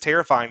because it's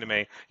terrifying to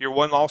me. You're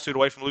one lawsuit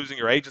away from losing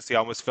your agency. I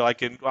almost feel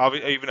like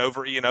even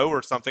over E&O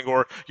or something,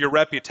 or your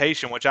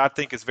reputation, which I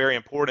think is very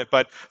important.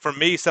 But for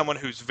me, someone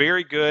who's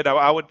very good,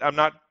 I'm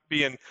not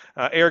being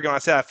arrogant when I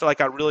say I feel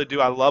like I really do.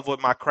 I love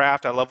my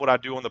craft. I love what I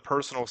do on the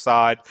personal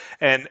side.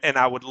 And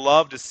I would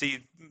love to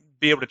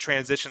be able to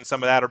transition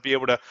some of that or be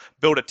able to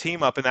build a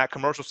team up in that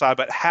commercial side.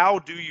 But how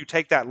do you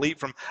take that leap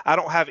from, I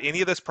don't have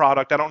any of this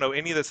product, I don't know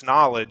any of this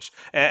knowledge,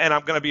 and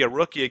I'm going to be a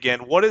rookie again?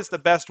 What is the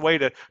best way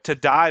to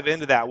dive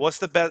into that? What's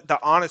the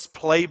honest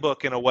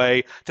playbook in a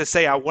way to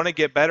say, I want to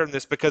get better in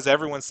this, because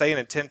everyone's saying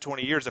in 10,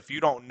 20 years, if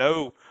you don't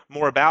know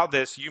more about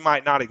this, you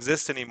might not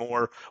exist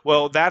anymore.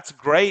 Well, that's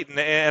great,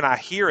 and I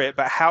hear it,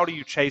 but how do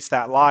you chase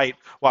that light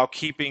while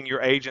keeping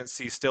your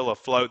agency still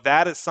afloat?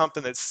 That is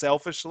something that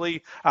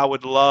selfishly I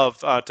would love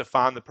to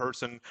find the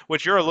person,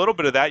 which you're a little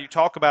bit of that. You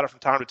talk about it from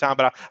time to time,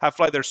 but I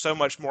feel like there's so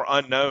much more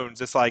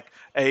unknowns. It's like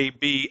A,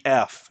 B,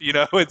 F,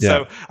 and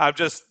so I'm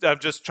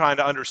just trying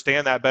to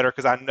understand that better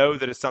because I know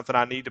that it's something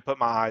I need to put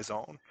my eyes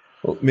on.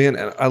 Well,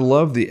 man, I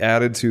love the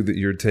attitude that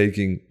you're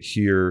taking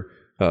here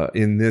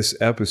in this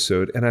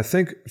episode. And I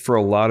think for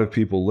a lot of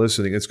people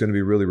listening, it's going to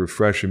be really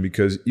refreshing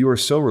because you are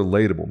so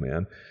relatable,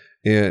 man.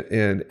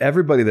 And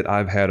everybody that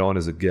I've had on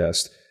as a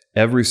guest,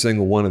 every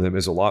single one of them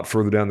is a lot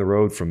further down the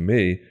road from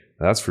me.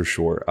 That's for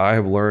sure. I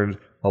have learned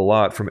a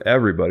lot from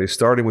everybody,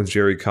 starting with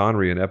Jerry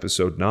Connery in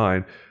episode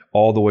 9,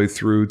 all the way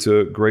through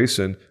to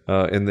Grayson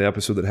in the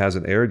episode that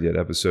hasn't aired yet,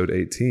 episode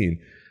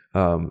 18.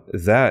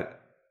 The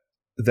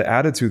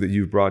attitude that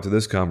you've brought to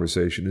this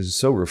conversation is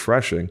so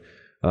refreshing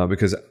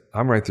because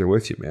I'm right there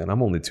with you, man.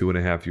 I'm only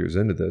 2.5 years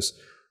into this.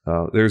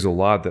 There's a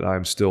lot that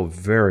I'm still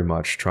very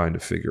much trying to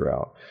figure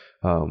out.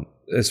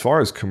 As far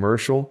as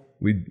commercial,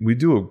 we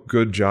do a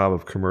good job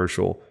of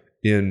commercial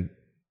in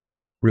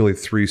really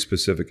 3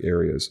 specific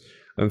areas.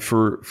 And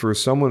for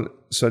someone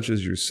such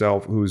as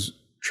yourself who's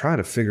trying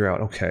to figure out,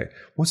 okay,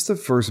 what's the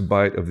first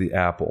bite of the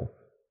apple?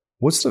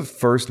 What's the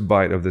first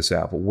bite of this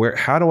apple?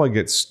 How do I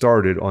get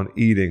started on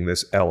eating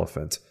this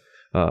elephant?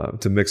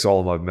 To mix all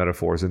of my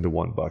metaphors into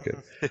one bucket.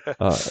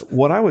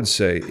 What I would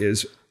say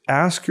is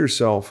ask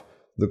yourself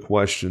the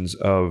questions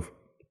of,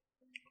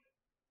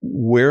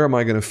 where am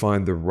I going to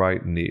find the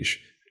right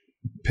niche?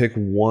 Pick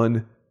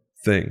one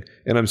thing.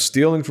 And I'm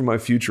stealing from my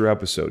future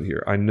episode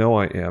here. I know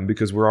I am,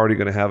 because we're already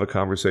going to have a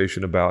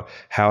conversation about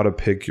how to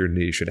pick your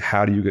niche and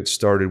how do you get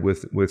started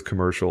with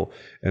commercial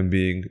and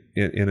being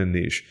in a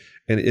niche.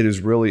 And it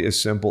is really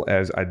as simple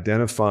as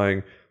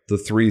identifying the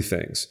 3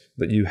 things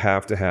that you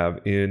have to have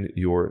in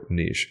your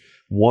niche.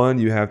 1,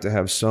 you have to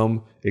have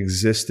some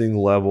existing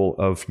level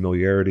of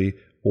familiarity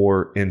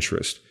or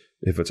interest.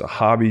 if it's a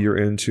hobby you're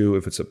into,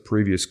 if it's a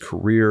previous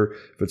career,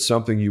 if it's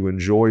something you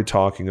enjoy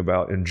talking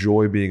about,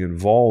 enjoy being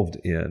involved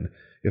in,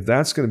 if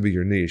that's going to be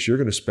your niche, you're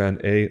going to spend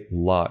a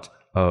lot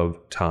of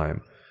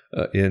time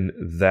in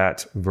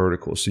that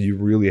vertical. So you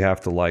really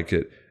have to like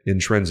it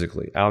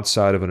intrinsically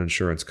outside of an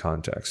insurance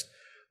context.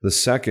 The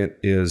second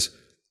is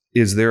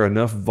there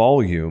enough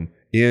volume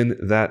in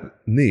that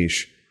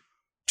niche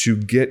to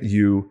get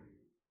you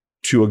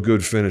to a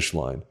good finish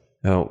line?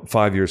 Now,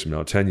 5 years from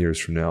now, 10 years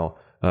from now,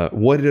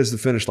 what does the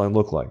finish line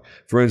look like?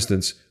 For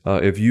instance,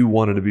 if you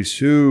wanted to be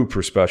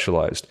super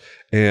specialized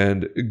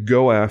and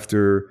go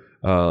after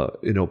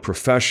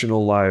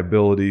professional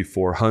liability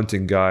for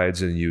hunting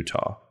guides in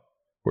Utah,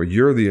 where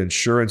you're the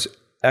insurance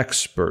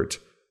expert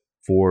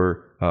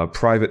for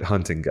private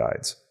hunting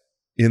guides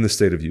in the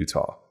state of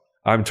Utah.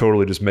 I'm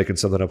totally just making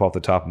something up off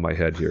the top of my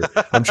head here.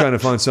 I'm trying to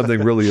find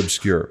something really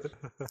obscure.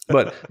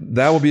 But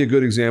that will be a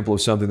good example of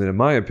something that, in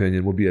my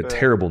opinion, will be a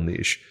terrible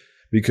niche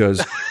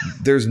because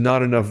there's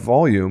not enough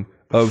volume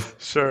of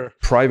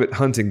private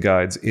hunting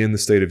guides in the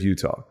state of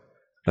Utah.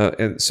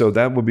 And so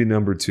that would be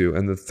number two.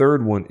 And the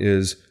third one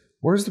is,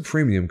 where's the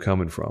premium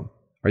coming from?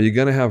 Are you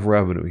going to have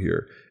revenue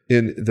here?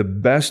 And the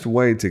best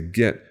way to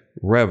get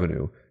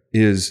revenue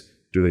is,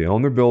 do they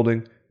own their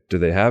building? Do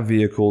they have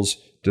vehicles?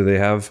 Do they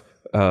have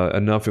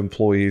enough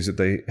employees that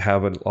they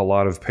have a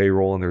lot of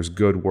payroll and there's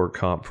good work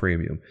comp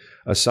premium?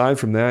 Aside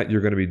from that,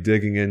 you're going to be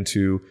digging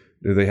into,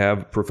 do they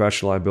have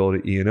professional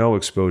liability E&O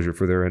exposure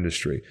for their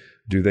industry?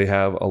 Do they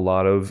have a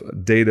lot of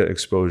data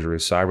exposure?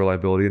 Is cyber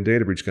liability and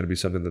data breach going to be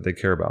something that they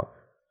care about?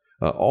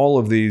 All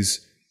of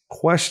these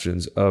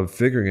questions of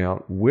figuring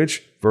out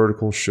which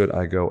vertical should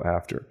I go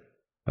after.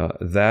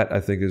 That I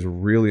think is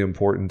really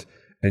important.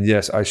 And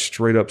yes, I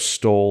straight up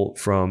stole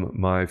from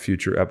my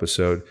future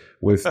episode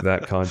with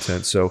that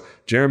content. So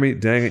Jeremy,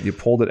 dang it, you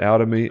pulled it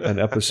out of me, an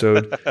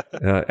episode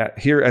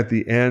here at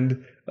the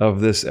end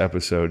of this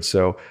episode.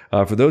 So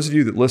for those of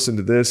you that listen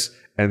to this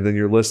and then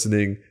you're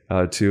listening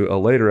to a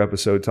later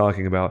episode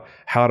talking about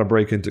how to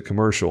break into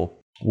commercial,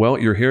 well,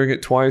 you're hearing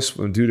it twice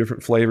from two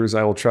different flavors.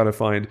 I will try to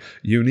find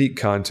unique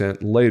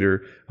content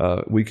later.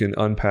 We can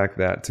unpack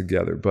that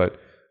together. But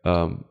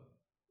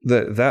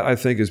that I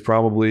think is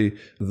probably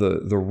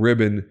the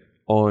ribbon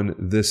on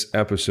this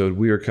episode.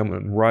 We are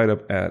coming right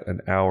up at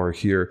an hour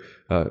here.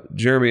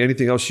 Jeremy,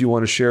 anything else you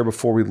want to share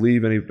before we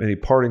leave? Any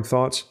parting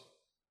thoughts?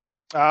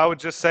 I would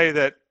just say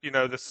that,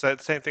 the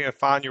same thing of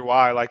find your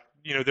why. Like,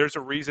 there's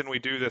a reason we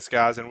do this,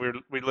 guys, and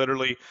we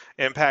literally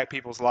impact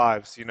people's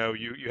lives. You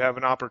have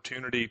an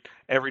opportunity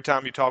every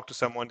time you talk to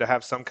someone to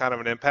have some kind of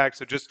an impact.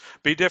 So just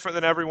be different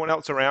than everyone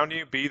else around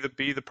you. Be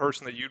the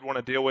person that you'd want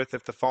to deal with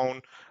if the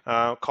phone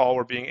call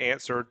were being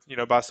answered,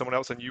 by someone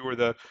else, and you were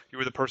the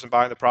person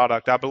buying the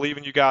product. I believe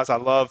in you guys. I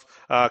love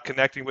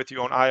connecting with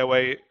you on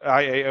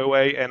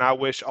IAOA, and I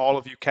wish all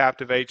of you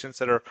captive agents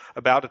that are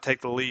about to take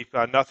the leap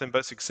nothing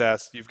but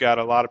success. You've got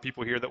a lot of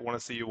people here that want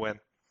to see you win.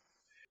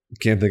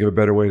 Can't think of a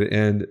better way to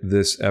end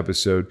this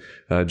episode.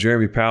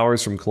 Jeremy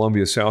Powers from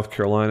Columbia, South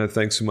Carolina,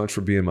 thanks so much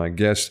for being my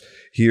guest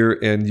here.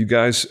 And you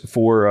guys,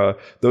 for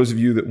those of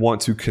you that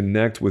want to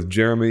connect with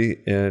Jeremy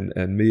and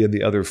me and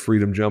the other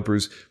Freedom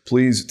Jumpers,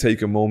 please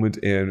take a moment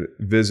and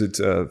visit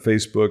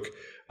Facebook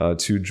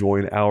to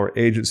join our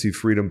Agency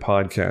Freedom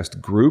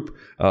Podcast group.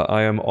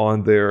 I am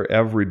on there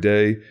every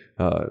day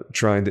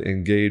trying to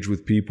engage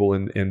with people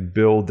and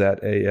build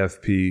that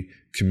AFP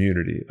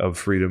community of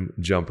Freedom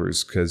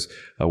Jumpers, because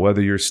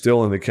whether you're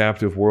still in the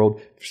captive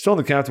world, if you're still in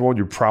the captive world,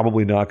 you're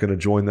probably not going to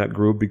join that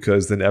group,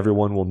 because then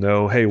everyone will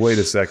know, hey, wait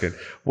a second,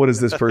 what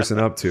is this person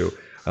up to?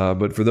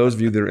 But for those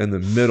of you that are in the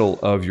middle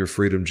of your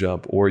freedom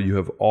jump, or you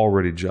have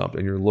already jumped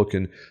and you're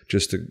looking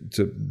just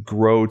to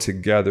grow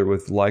together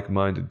with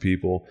like-minded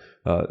people,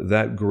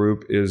 that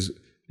group is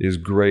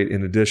great.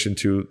 In addition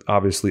to,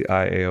 obviously,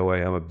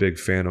 IAOA, I'm a big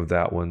fan of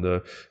that one.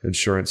 The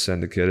Insurance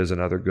Syndicate is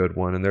another good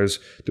one. And there's,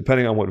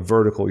 depending on what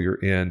vertical you're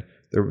in,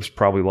 there's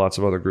probably lots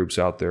of other groups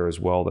out there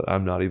as well that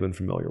I'm not even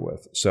familiar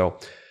with. So,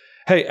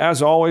 hey,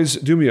 as always,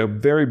 do me a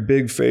very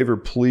big favor,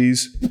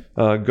 please.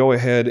 Go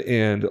ahead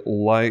and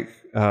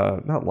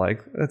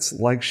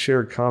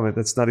share, comment.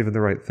 That's not even the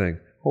right thing.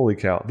 Holy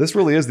cow. This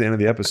really is the end of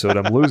the episode.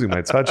 I'm losing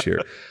my touch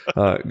here.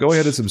 Go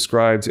ahead and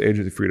subscribe to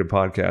Agency Freedom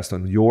Podcast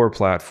on your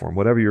platform,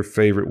 whatever your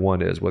favorite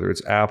one is, whether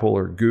it's Apple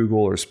or Google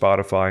or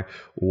Spotify,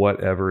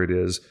 whatever it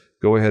is.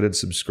 Go ahead and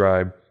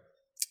subscribe,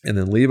 and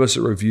then leave us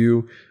a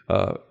review.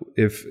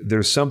 If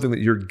there's something that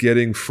you're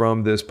getting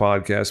from this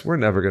podcast, we're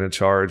never going to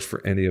charge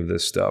for any of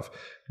this stuff.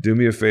 Do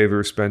me a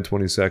favor, spend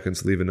 20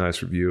 seconds, leave a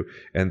nice review.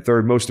 And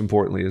third, most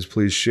importantly, is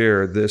please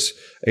share this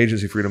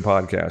Agency Freedom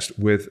Podcast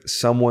with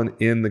someone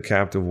in the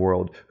captive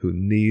world who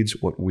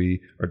needs what we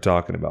are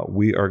talking about.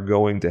 We are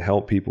going to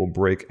help people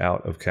break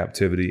out of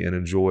captivity and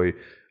enjoy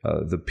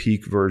the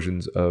peak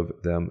versions of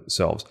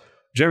themselves.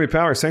 Jeremy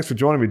Powers, thanks for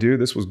joining me,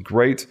 dude. This was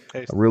great.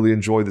 I really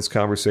enjoyed this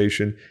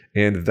conversation.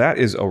 And that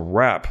is a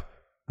wrap.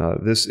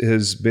 This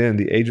has been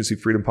the Agency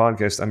Freedom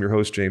Podcast. I'm your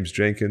host, James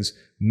Jenkins.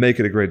 Make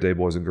it a great day,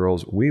 boys and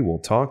girls. We will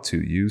talk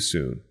to you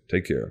soon.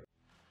 Take care.